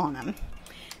panel on them.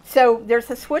 So there's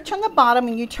a switch on the bottom,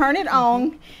 and you turn it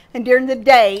on, and during the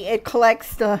day it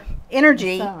collects the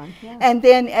energy, and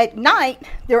then at night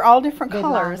they're all different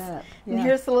colors. And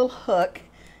here's the little hook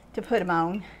to put them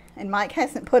on, and Mike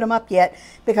hasn't put them up yet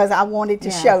because I wanted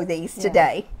to show these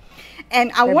today.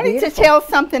 And I wanted to tell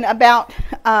something about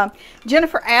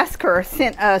Jennifer Asker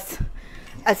sent us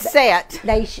a set.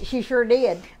 She sure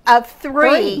did. Of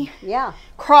three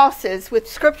crosses with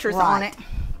scriptures on it,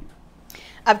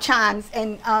 of chimes,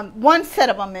 and one set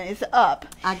of them is up.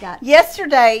 I got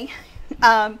yesterday,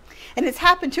 and it's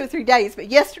happened 2 or 3 days, but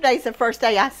yesterday's the first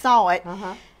day I saw it.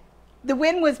 The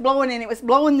wind was blowing, and it was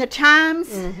blowing the chimes,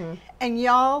 and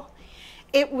y'all,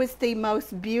 it was the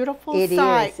most beautiful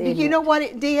sight. Did you know what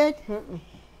it did?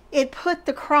 It put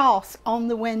the cross on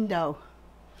the window.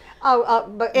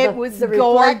 But it was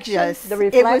gorgeous. The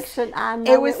reflection,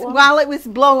 it was while it was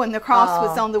blowing, the cross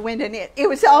was on the window, and it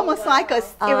was almost like a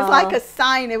like a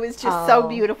sign. It was just so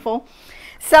beautiful.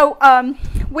 So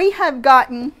I have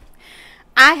gotten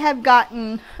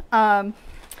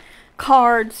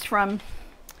cards from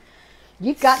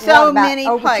so many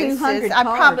places.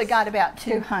 I've probably got about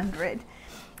 200,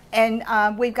 and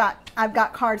I've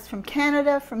got cards from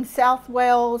Canada, from South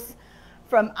Wales,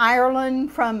 from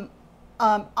Ireland, from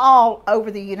all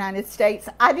over the United States.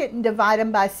 I didn't divide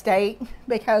them by state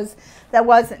because that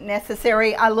wasn't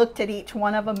necessary. I looked at each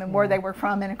one of them and where they were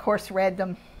from, and of course read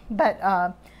them.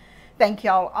 But thank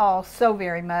y'all all so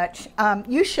very much.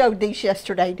 You showed these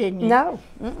yesterday, didn't you? No,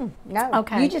 no.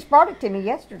 Okay. You just brought it to me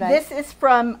yesterday. This is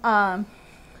from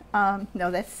no,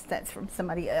 that's from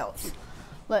somebody else.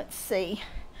 Let's see.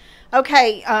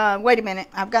 Okay, wait a minute.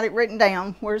 I've got it written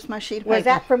down. Where's my sheet of paper? Was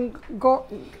that from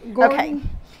Gordon? Okay.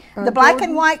 The black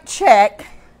and white check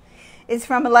is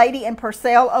from a lady in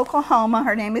Purcell, Oklahoma.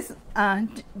 Her name is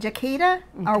Jaquita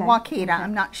or Wakita.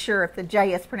 I'm not sure if the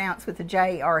J is pronounced with a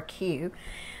J or a Q.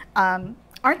 Aren't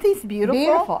these beautiful?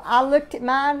 Beautiful. I looked at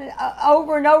mine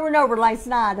over and over and over last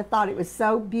night. I thought it was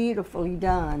so beautifully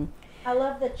done. I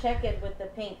love the checkered with the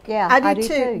pink. Yeah, I do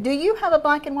too. Do you have a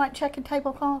black and white checkered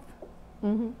tablecloth?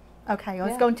 Okay, I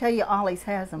was going to tell you Ollie's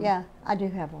has them. Yeah, I do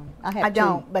have one. I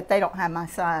don't, but they don't have my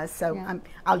size, so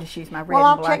I'll just use my red and black one. Well,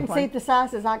 I'll check and see if the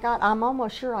sizes I got. I'm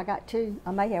almost sure I got 2.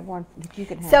 I may have one that you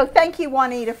can have. So thank you,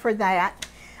 Juanita, for that.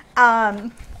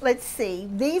 Let's see.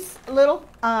 These little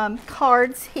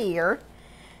cards here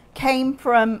came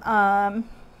from,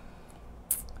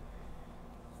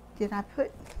 did I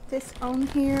put this on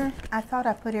here? I thought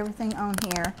I put everything on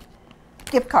here.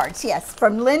 Gift cards, yes,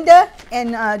 from Linda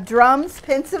in Drums,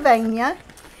 Pennsylvania.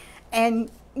 And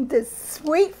the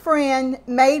sweet friend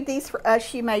made these for us.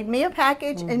 She made me a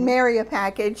package and Mary a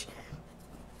package.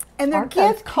 And they're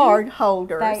gift card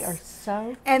holders. They are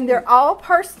so And they're all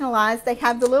personalized. They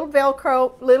have the little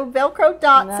Velcro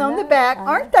dots on the back.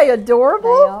 Aren't they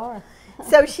adorable? They are.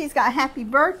 So she's got happy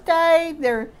birthday.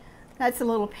 That's a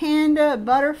little panda, a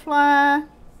butterfly.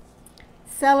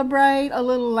 Celebrate, a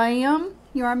little lamb.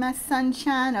 You are my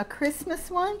sunshine, a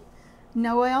Christmas one.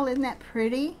 Noel, isn't that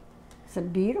pretty? It's a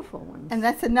beautiful one. And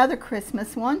that's another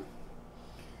Christmas one.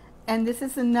 And this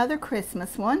is another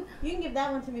Christmas one. You can give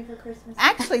that one to me for Christmas.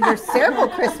 Actually, there's several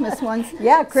Christmas ones.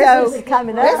 Yeah, Christmas is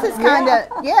coming up. This is kind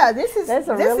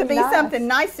of, this would be something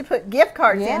nice to put gift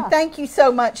cards in. Thank you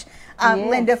so much,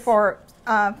 Linda, for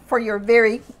your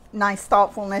very nice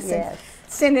thoughtfulness and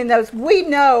sending those. We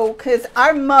know, because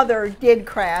our mother did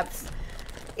crafts.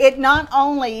 It not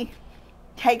only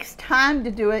takes time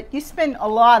to do it, you spend a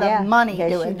lot of money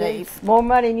doing these. More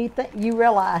money than you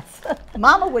realize.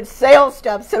 Mama would sell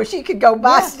stuff so she could go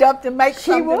buy stuff to make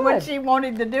something when she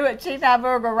wanted to do it. She'd have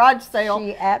her garage sale.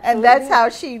 She absolutely and that's how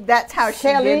she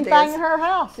sell did anything this. in her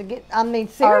house to get, I mean,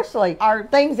 seriously, or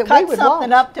things that cut we would something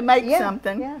want. up to make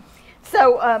something. Yeah.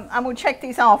 So I'm going to check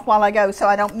these off while I go so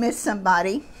I don't miss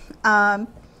somebody.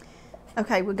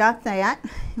 Okay, we got that.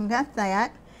 We got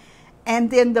that.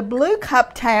 And then the blue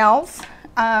cup towels,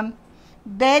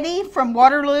 Betty from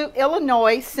Waterloo,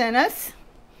 Illinois sent us.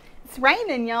 It's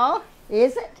raining, y'all.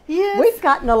 Is it? Yes. We've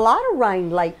gotten a lot of rain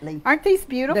lately. Aren't these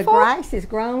beautiful? The grass has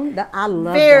grown. I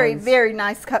love very, those. very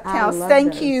nice cup I towels. love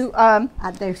Thank those. you.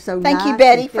 They're so Thank nice you,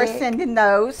 Betty, and for thick. sending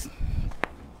those.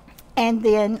 And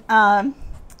then,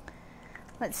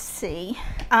 let's see.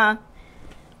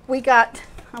 We got,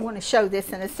 I want to show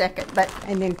this in a second, but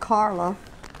And then Carla,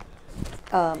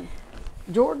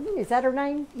 Jordan, is that her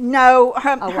name? no,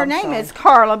 her I'm name sorry. is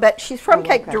Carla, but she's from Oh,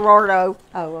 Cape okay. Girardeau,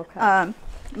 Oh, okay.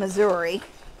 Missouri.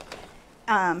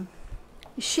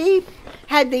 She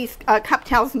had these cup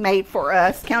towels made for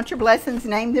us. Count your blessings,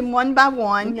 name them one by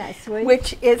one. Isn't that sweet?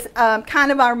 Which is kind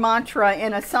of our mantra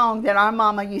in a song that our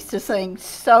mama used to sing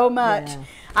so much. Yeah.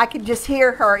 I could just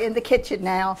hear her in the kitchen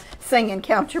now singing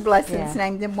Count Your Blessings, Yeah.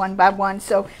 name them one by one.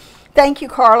 So thank you,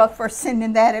 Carla, for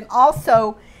sending that. And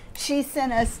also, she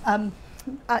sent us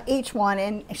each one,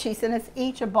 and she sent us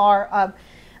each a bar of,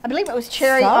 I believe it was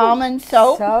cherry Soap. almond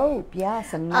soap. Soap, yeah,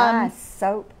 some nice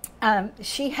soap.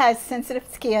 She has sensitive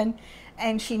skin,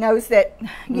 and she knows that,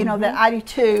 you know, that I do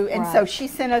too. And so Right. she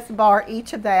sent us a bar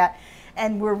each of that,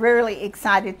 and we're really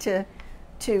excited to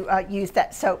use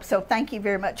that soap. So thank you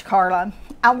very much, Carla.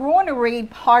 I want to read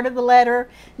part of the letter.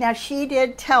 Now, she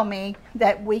did tell me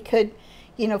that we could,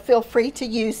 you know, feel free to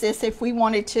use this if we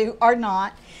wanted to or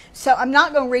not. So I'm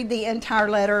not going to read the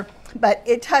entire letter, but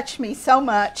it touched me so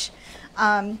much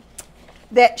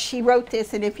that she wrote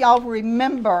this. And if y'all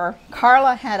remember,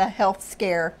 Carla had a health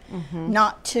scare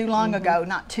not too long ago,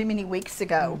 not too many weeks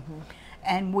ago.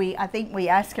 And I think we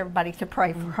asked everybody to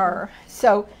pray for her.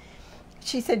 So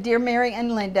she said, Dear Mary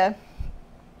and Linda,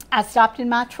 I stopped in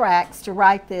my tracks to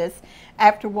write this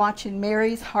after watching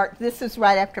Mary's heart. This was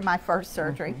right after my first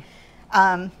surgery.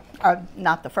 Or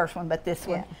not the first one, but this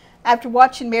one. Yeah. After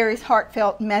watching Mary's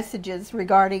heartfelt messages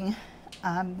regarding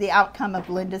the outcome of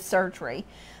Linda's surgery,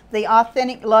 the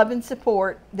authentic love and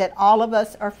support that all of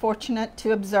us are fortunate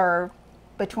to observe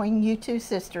between you two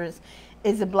sisters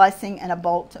is a blessing and a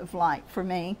bolt of light for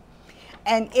me.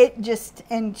 And it just,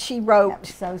 and she wrote,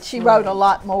 so she sweet. wrote a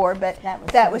lot more, but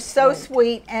That was so sweet.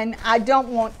 sweet. And I don't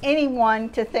want anyone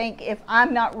to think if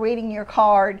I'm not reading your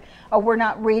card or we're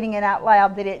not reading it out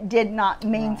loud that it did not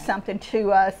mean something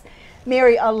to us.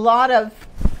 Mary, a lot of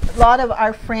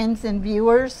our friends and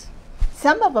viewers,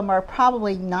 some of them are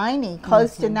probably 90,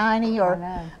 close to 90, or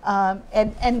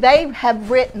and they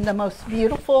have written the most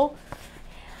beautiful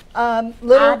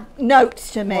little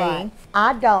notes to me. Right.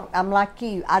 I'm like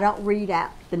you. I don't read out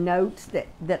the notes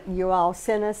that you all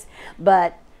sent us,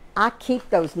 but I keep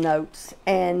those notes,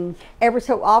 and every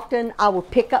so often I will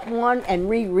pick up one and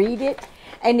reread it,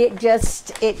 and it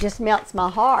just melts my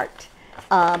heart.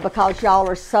 Because y'all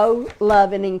are so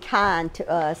loving and kind to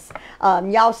us.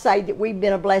 Y'all say that we've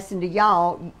been a blessing to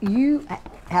y'all. You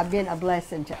have been a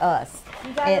blessing to us.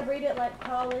 You gotta read it like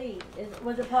Pauline.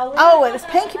 Was it Pauline? Oh, it was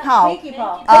Pinky Paw. Pinky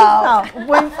Paw.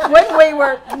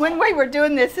 When we were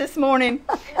doing this morning,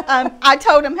 I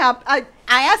told them how I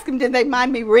asked them, did they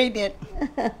mind me reading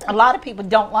it? A lot of people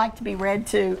don't like to be read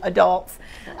to adults,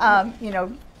 you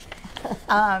know.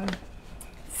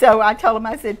 So I told them,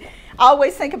 I said, I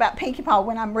always think about Pinky Paw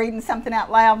when I'm reading something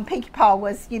out loud. And Pinky Paw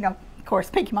was, you know, of course,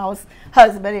 Pinky Paw's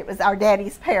husband. It was our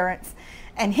daddy's parents.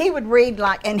 And he would read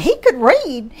and he could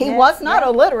read. He was not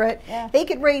illiterate. Yeah. He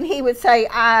could read. He would say,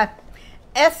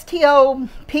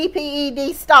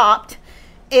 STOPPED stopped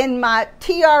in my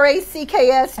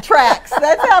TRACKS tracks.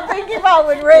 That's how Pinky Paw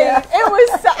would read. Yeah. It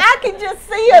was, I could just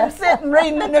see him sitting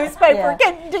reading the newspaper.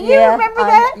 Yeah. Do you remember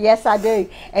that? Yes, I do.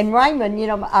 And Raymond, you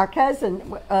know, our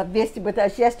cousin visited with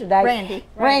us yesterday.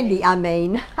 Randy, I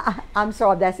mean. I'm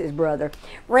sorry, that's his brother.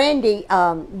 Randy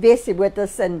visited with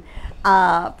us and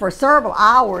for several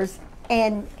hours,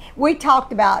 and we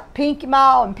talked about Pinky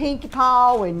Ma and Pinky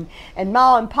Paw and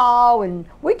Ma and Paw, and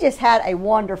we just had a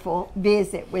wonderful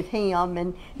visit with him,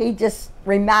 and he just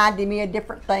reminded me of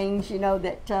different things, you know,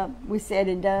 that we said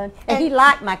and done. And he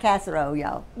liked my casserole,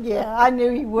 y'all. Yeah, I knew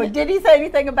he would. Did he say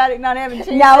anything about it not having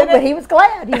cheese No, in it? but he was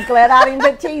glad. He was glad I didn't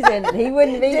put cheese in it. He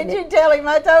wouldn't have eaten Did you it. tell him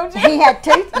I told you? He had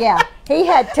two. Yeah, he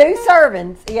had two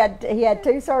servings. He had 2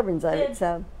 servings of it.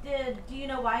 So Do you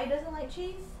know why he doesn't like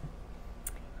cheese?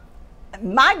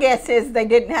 My guess is they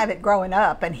didn't have it growing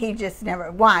up, and he just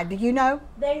never. Why? Do you know?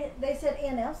 They said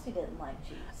Aunt Elsie didn't like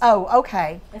cheese. Oh,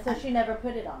 okay. And so she never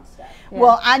put it on stuff. Yeah.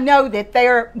 Well, I know that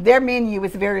their menu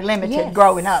was very limited Yes,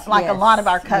 growing up, like a lot of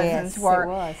our yes, cousins yes, it were.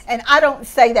 was. And I don't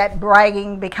say that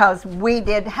bragging, because we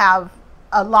did have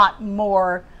a lot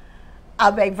more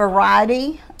of a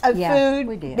variety of Yeah, food,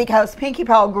 we did. because Pinky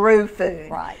Paw grew food.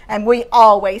 Right. And we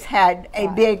always had a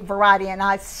Right. big variety, and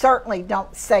I certainly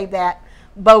don't say that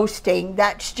boasting.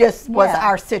 That's just was Yeah.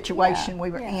 our situation Yeah,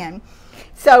 we were yeah. in.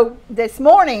 So this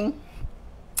morning,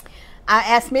 I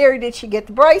asked Mary, did she get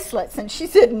the bracelets? And she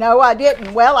said, no, I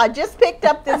didn't. Well, I just picked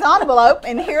up this envelope,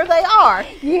 and here they are.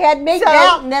 You had me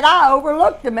doubting that I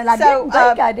overlooked them, and I didn't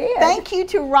think I did. Thank you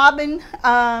to Robin,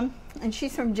 and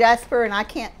she's from Jasper, and I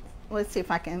can't, let's see if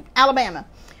I can, Alabama.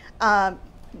 I'm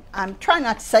trying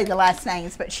not to say the last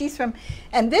names, but she's from,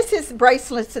 and this is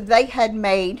bracelets that they had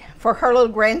made for her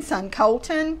little grandson,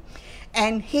 Colton,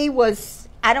 and he was,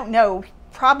 I don't know,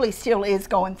 probably still is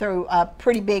going through a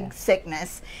pretty big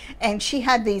sickness, and she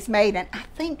had these made, and I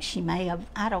think she may have,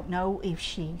 I don't know if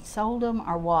she sold them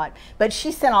or what, but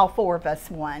she sent all 4 of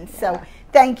us one. So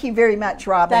thank you very much,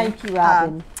 Robin. Thank you,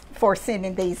 Robin, for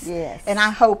sending these. Yes. And I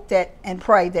hope that and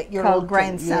pray that your little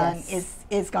grandson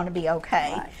is going to be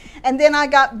okay. Right. And then I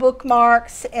got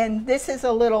bookmarks, and this is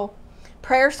a little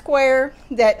prayer square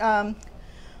that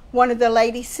one of the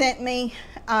ladies sent me.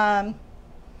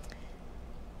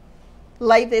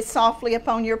 Lay this softly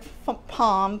upon your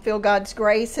palm. Feel God's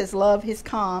grace, His love, His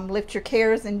calm. Lift your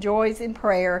cares and joys in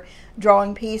prayer,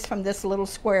 drawing peace from this little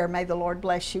square. May the Lord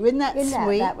bless you. Isn't that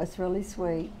sweet? That was really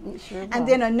sweet. It sure was. And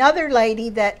then another lady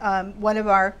that one of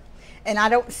our, and I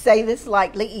don't say this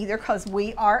lightly either because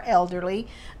we are elderly,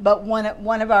 but one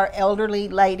of our elderly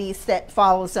ladies that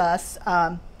follows us,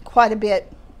 quite a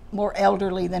bit more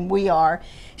elderly than we are.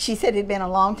 She said it had been a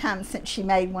long time since she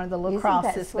made one of the little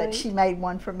crosses, but she made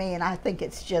one for me, and I think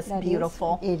it's just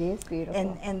beautiful. It is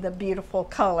beautiful. And the beautiful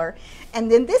color. And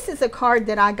then this is a card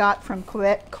that I got from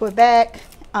Quebec.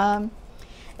 And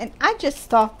I just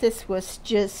thought this was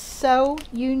just so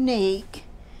unique.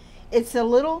 It's a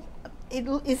little,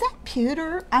 is that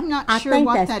pewter? I'm not sure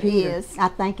what that is. I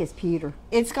think it's pewter.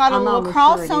 It's got a little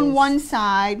cross on one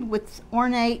side with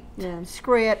ornate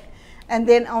script. And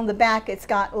then on the back, it's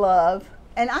got love.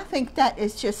 And I think that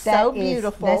is just so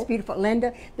beautiful. That's beautiful.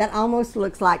 Linda, that almost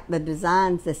looks like the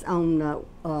designs that's on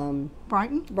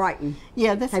Brighton? Brighton.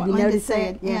 Yeah, that's what Linda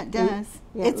said. Yeah, it does.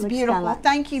 Yeah, it's beautiful. Like,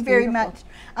 thank you very much,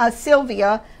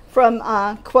 Sylvia from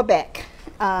Quebec.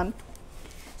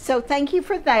 So thank you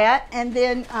for that. And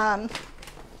then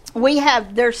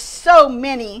there's so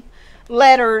many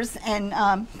letters, and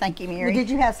thank you, Mary. Well, did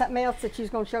you have something else that you was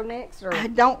going to show next? Or? I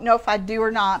don't know if I do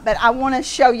or not, but I want to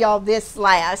show y'all this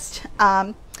last.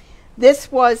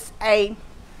 This was a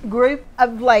group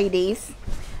of ladies,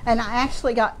 and I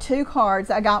actually got 2 cards.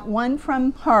 I got one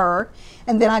from her,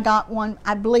 and then I got one,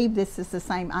 I believe this is the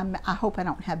same. I hope I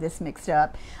don't have this mixed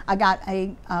up. I got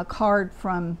a card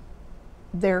from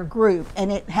their group, and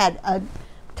it had a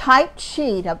typed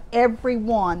sheet of every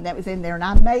one that was in there,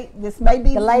 and this may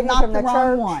be the lady not from the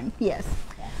wrong one. Yes,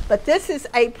 but this is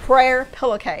a prayer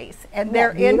pillowcase, and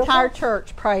their entire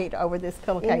church prayed over this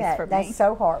pillowcase for me. That's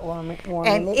so heartwarming,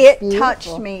 and it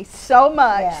touched me so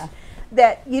much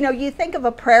that you think of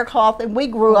a prayer cloth, and we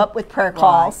grew up with prayer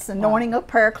cloths, anointing of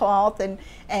prayer cloth,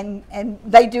 and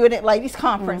they do it at ladies'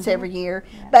 conference every year.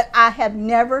 But I have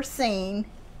never seen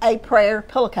a prayer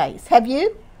pillowcase. Have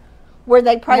you? Where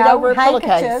they prayed over a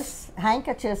pillowcase.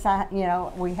 Handkerchiefs,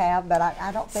 we have, but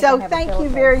I don't think so. Thank you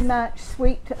very much,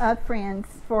 sweet friends,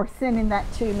 for sending that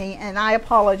to me. And I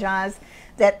apologize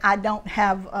that I don't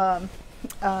have.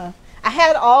 I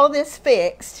had all this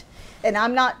fixed, and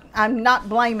I'm not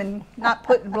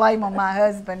putting blame on my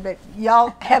husband, but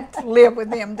y'all have to live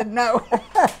with him to know.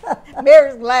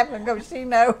 Mary's laughing because she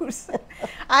knows.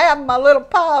 I have my little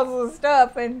piles of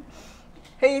stuff, and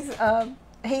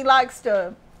he likes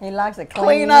to. He likes to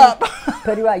clean up.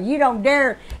 Put it away. You don't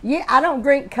dare. I don't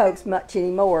drink Cokes much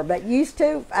anymore, but used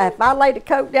to. If I laid a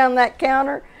Coke down that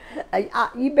counter,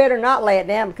 you better not lay it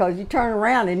down because you turn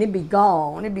around and it'd be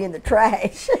gone. It'd be in the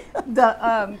trash.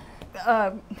 A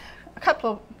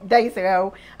couple of days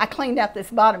ago, I cleaned out this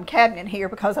bottom cabinet here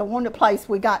because I wanted a place.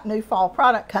 We got new fall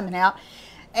product coming out.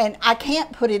 And I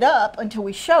can't put it up until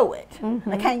we show it.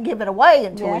 I can't give it away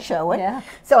until we show it. Yeah.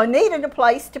 So I needed a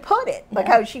place to put it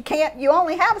because you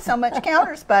only have so much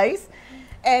counter space.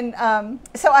 And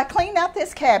so I cleaned out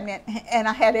this cabinet, and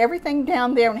I had everything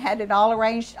down there and had it all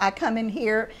arranged. I come in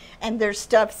here, and there's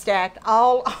stuff stacked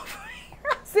all over here.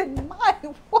 I said,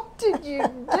 Mike, what did you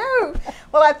do?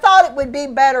 Well, I thought it would be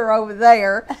better over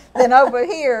there than over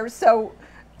here. So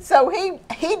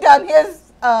he done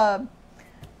his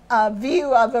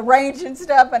view of arranging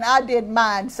stuff, and I did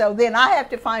mine. So then I have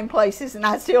to find places, and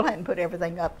I still hadn't put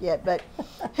everything up yet. But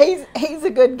he's a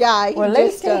good guy. Well, at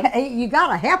least you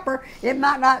got a helper. It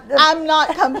might not. I'm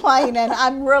not complaining.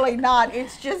 I'm really not.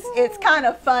 It's kind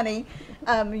of funny.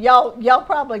 Y'all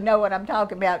probably know what I'm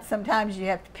talking about. Sometimes you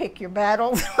have to pick your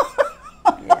battles.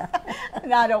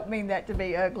 And I don't mean that to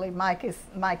be ugly. Mike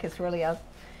is really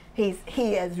he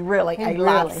is really He a really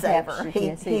lifesaver. helps you.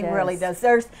 Yes, he really does.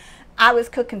 does. I was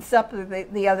cooking supper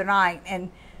the other night,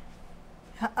 and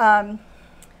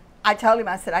I told him,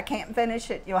 I said, I can't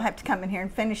finish it. You'll have to come in here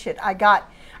and finish it.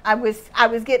 I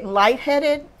was getting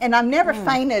lightheaded, and I've never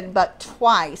fainted but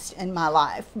twice in my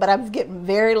life, but I was getting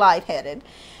very lightheaded.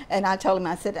 And I told him,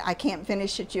 I said, I can't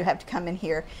finish it. You have to come in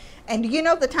here. And do you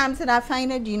know the times that I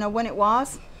fainted? Do you know when it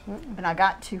was? When I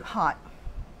got too hot.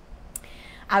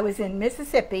 I was in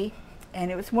Mississippi, and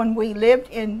it was when we lived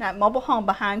in that mobile home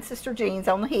behind Sister Jean's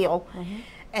on the hill.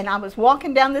 And I was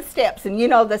walking down the steps, and you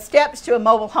know the steps to a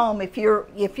mobile home, if you're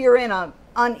in a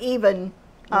uneven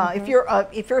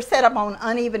if you're set up on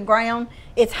uneven ground,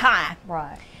 it's high.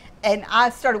 Right. And I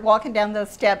started walking down those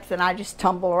steps, and I just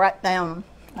tumbled right down.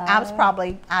 I was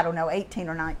probably, I don't know, 18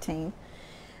 or 19.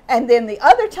 And then the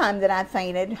other time that I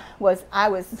fainted was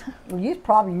Well, you was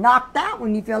probably knocked out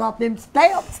when you fell off them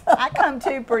steps. I come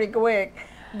to pretty quick.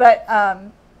 But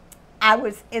I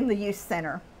was in the youth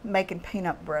center making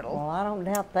peanut brittle. Well, I don't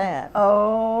doubt that.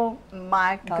 Oh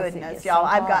my 'Cause it goodness, gets y'all. so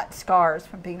I've hot. got scars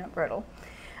from peanut brittle.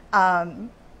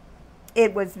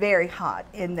 It was very hot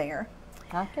in there.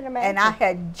 I can imagine. And I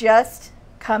had just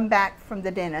come back from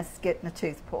the dentist getting a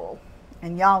tooth pulled.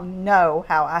 And y'all know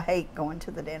how I hate going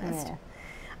to the dentist. Yeah.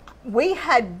 We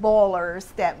had boilers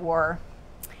that were,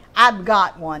 I've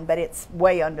got one, but it's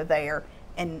way under there.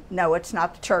 And no, it's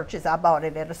not the church's. I bought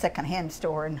it at a secondhand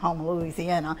store in Houma,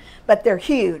 Louisiana. But they're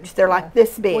huge. They're like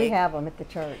this big. We have them at the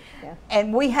church. Yeah.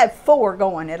 And we had 4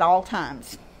 going at all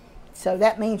times. So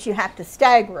that means you have to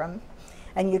stagger them.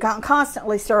 And you got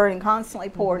constantly stirring, constantly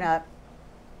pouring up.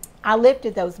 I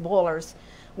lifted those boilers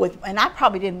and I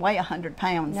probably didn't weigh 100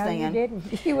 pounds No, then. you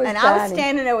didn't. You was And I was tiny.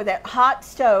 standing there with that hot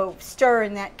stove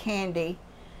stirring that candy.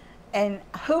 And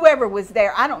whoever was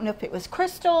there, I don't know if it was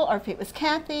Crystal or if it was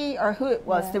Kathy or who it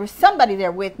was. Yeah. There was somebody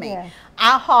there with me. Yeah.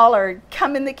 I hollered,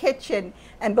 come in the kitchen.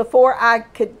 And before I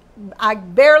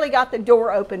barely got the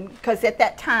door open because at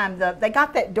that time they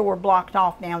got that door blocked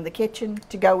off now in the kitchen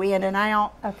to go in and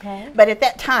out. Okay. But at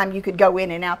that time you could go in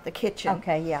and out the kitchen.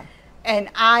 Okay, yeah. And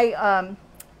I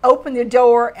opened the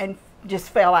door and just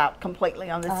fell out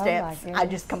completely on the Oh, my steps. I goodness.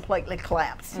 just completely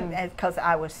collapsed because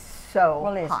I was so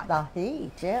Well, it's hot. the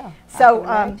heat, yeah. So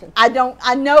I can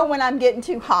I know when I'm getting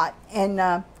too hot,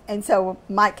 and so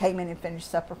Mike came in and finished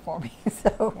supper for me.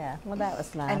 So yeah, well, that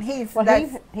was nice. And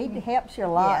he helps you a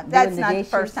lot. yeah, that's doing the not the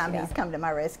dishes. first time Yeah. he's come to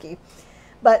my rescue.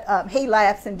 But he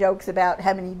laughs and jokes about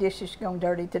how many dishes gone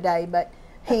dirty today, but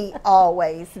he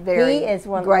always very He is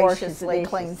one that washes the graciously dishes.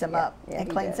 cleans them Yeah, up yeah, and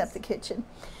he cleans does. up the kitchen.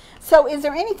 So is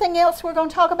there anything else we're going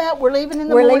to talk about? We're leaving in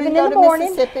the We're morning leaving to in go the to morning.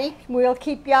 Mississippi. We'll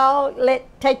keep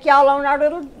take y'all on our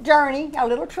little journey, our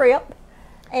little trip,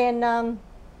 and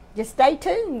just stay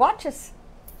tuned. Watch us.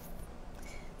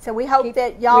 So we hope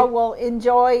that y'all will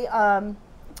enjoy our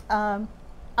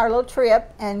little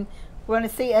trip, and we're going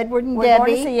to see Edward and We're Debbie.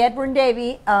 going to see Edward and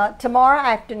Debbie tomorrow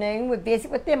afternoon. We visit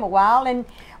with them a while, and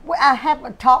I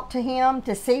haven't talked to him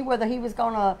to see whether he was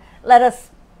going to let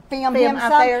us film him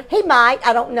out some. there. He might,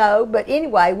 I don't know, but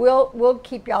anyway, we'll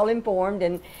keep y'all informed,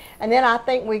 and then I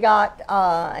think we got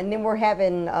and then we're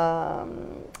having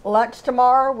lunch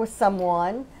tomorrow with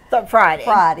someone.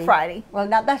 Friday. Well,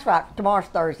 no, that's right. Tomorrow's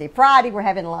Thursday. Friday we're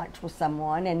having lunch with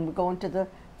someone, and we're going to the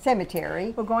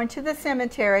cemetery. We're going to the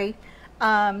cemetery.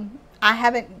 I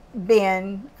haven't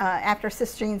been after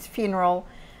Sister Jean's funeral.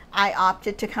 I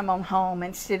opted to come on home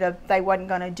instead of they wasn't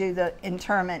going to do the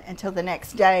interment until the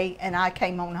next day, and I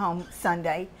came on home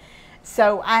Sunday.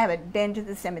 So I haven't been to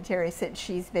the cemetery since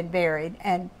she's been buried,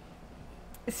 and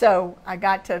so I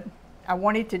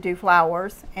wanted to do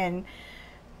flowers, and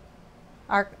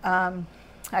I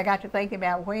got to thinking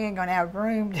about we ain't going to have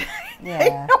room to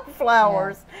take no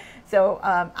flowers. Yeah. So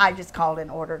I just called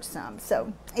and ordered some.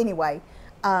 So anyway,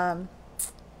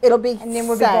 it'll be and then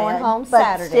we'll sad, be going home but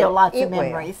Saturday. Still lots It of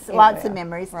memories. will. Lots of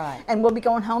memories. Right. And we'll be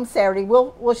going home Saturday.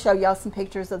 We'll show y'all some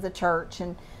pictures of the church,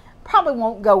 and probably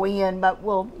won't go in, but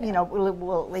we'll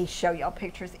at least show y'all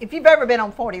pictures. If you've ever been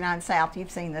on 49 South,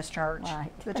 you've seen this church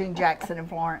between Jackson and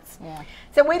Florence. Yeah.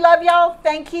 So we love y'all.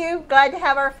 Thank you. Glad to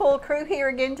have our full crew here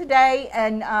again today,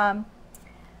 and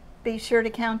be sure to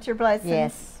count your blessings.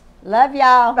 Yes. Love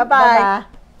y'all. Bye-bye. Bye-bye.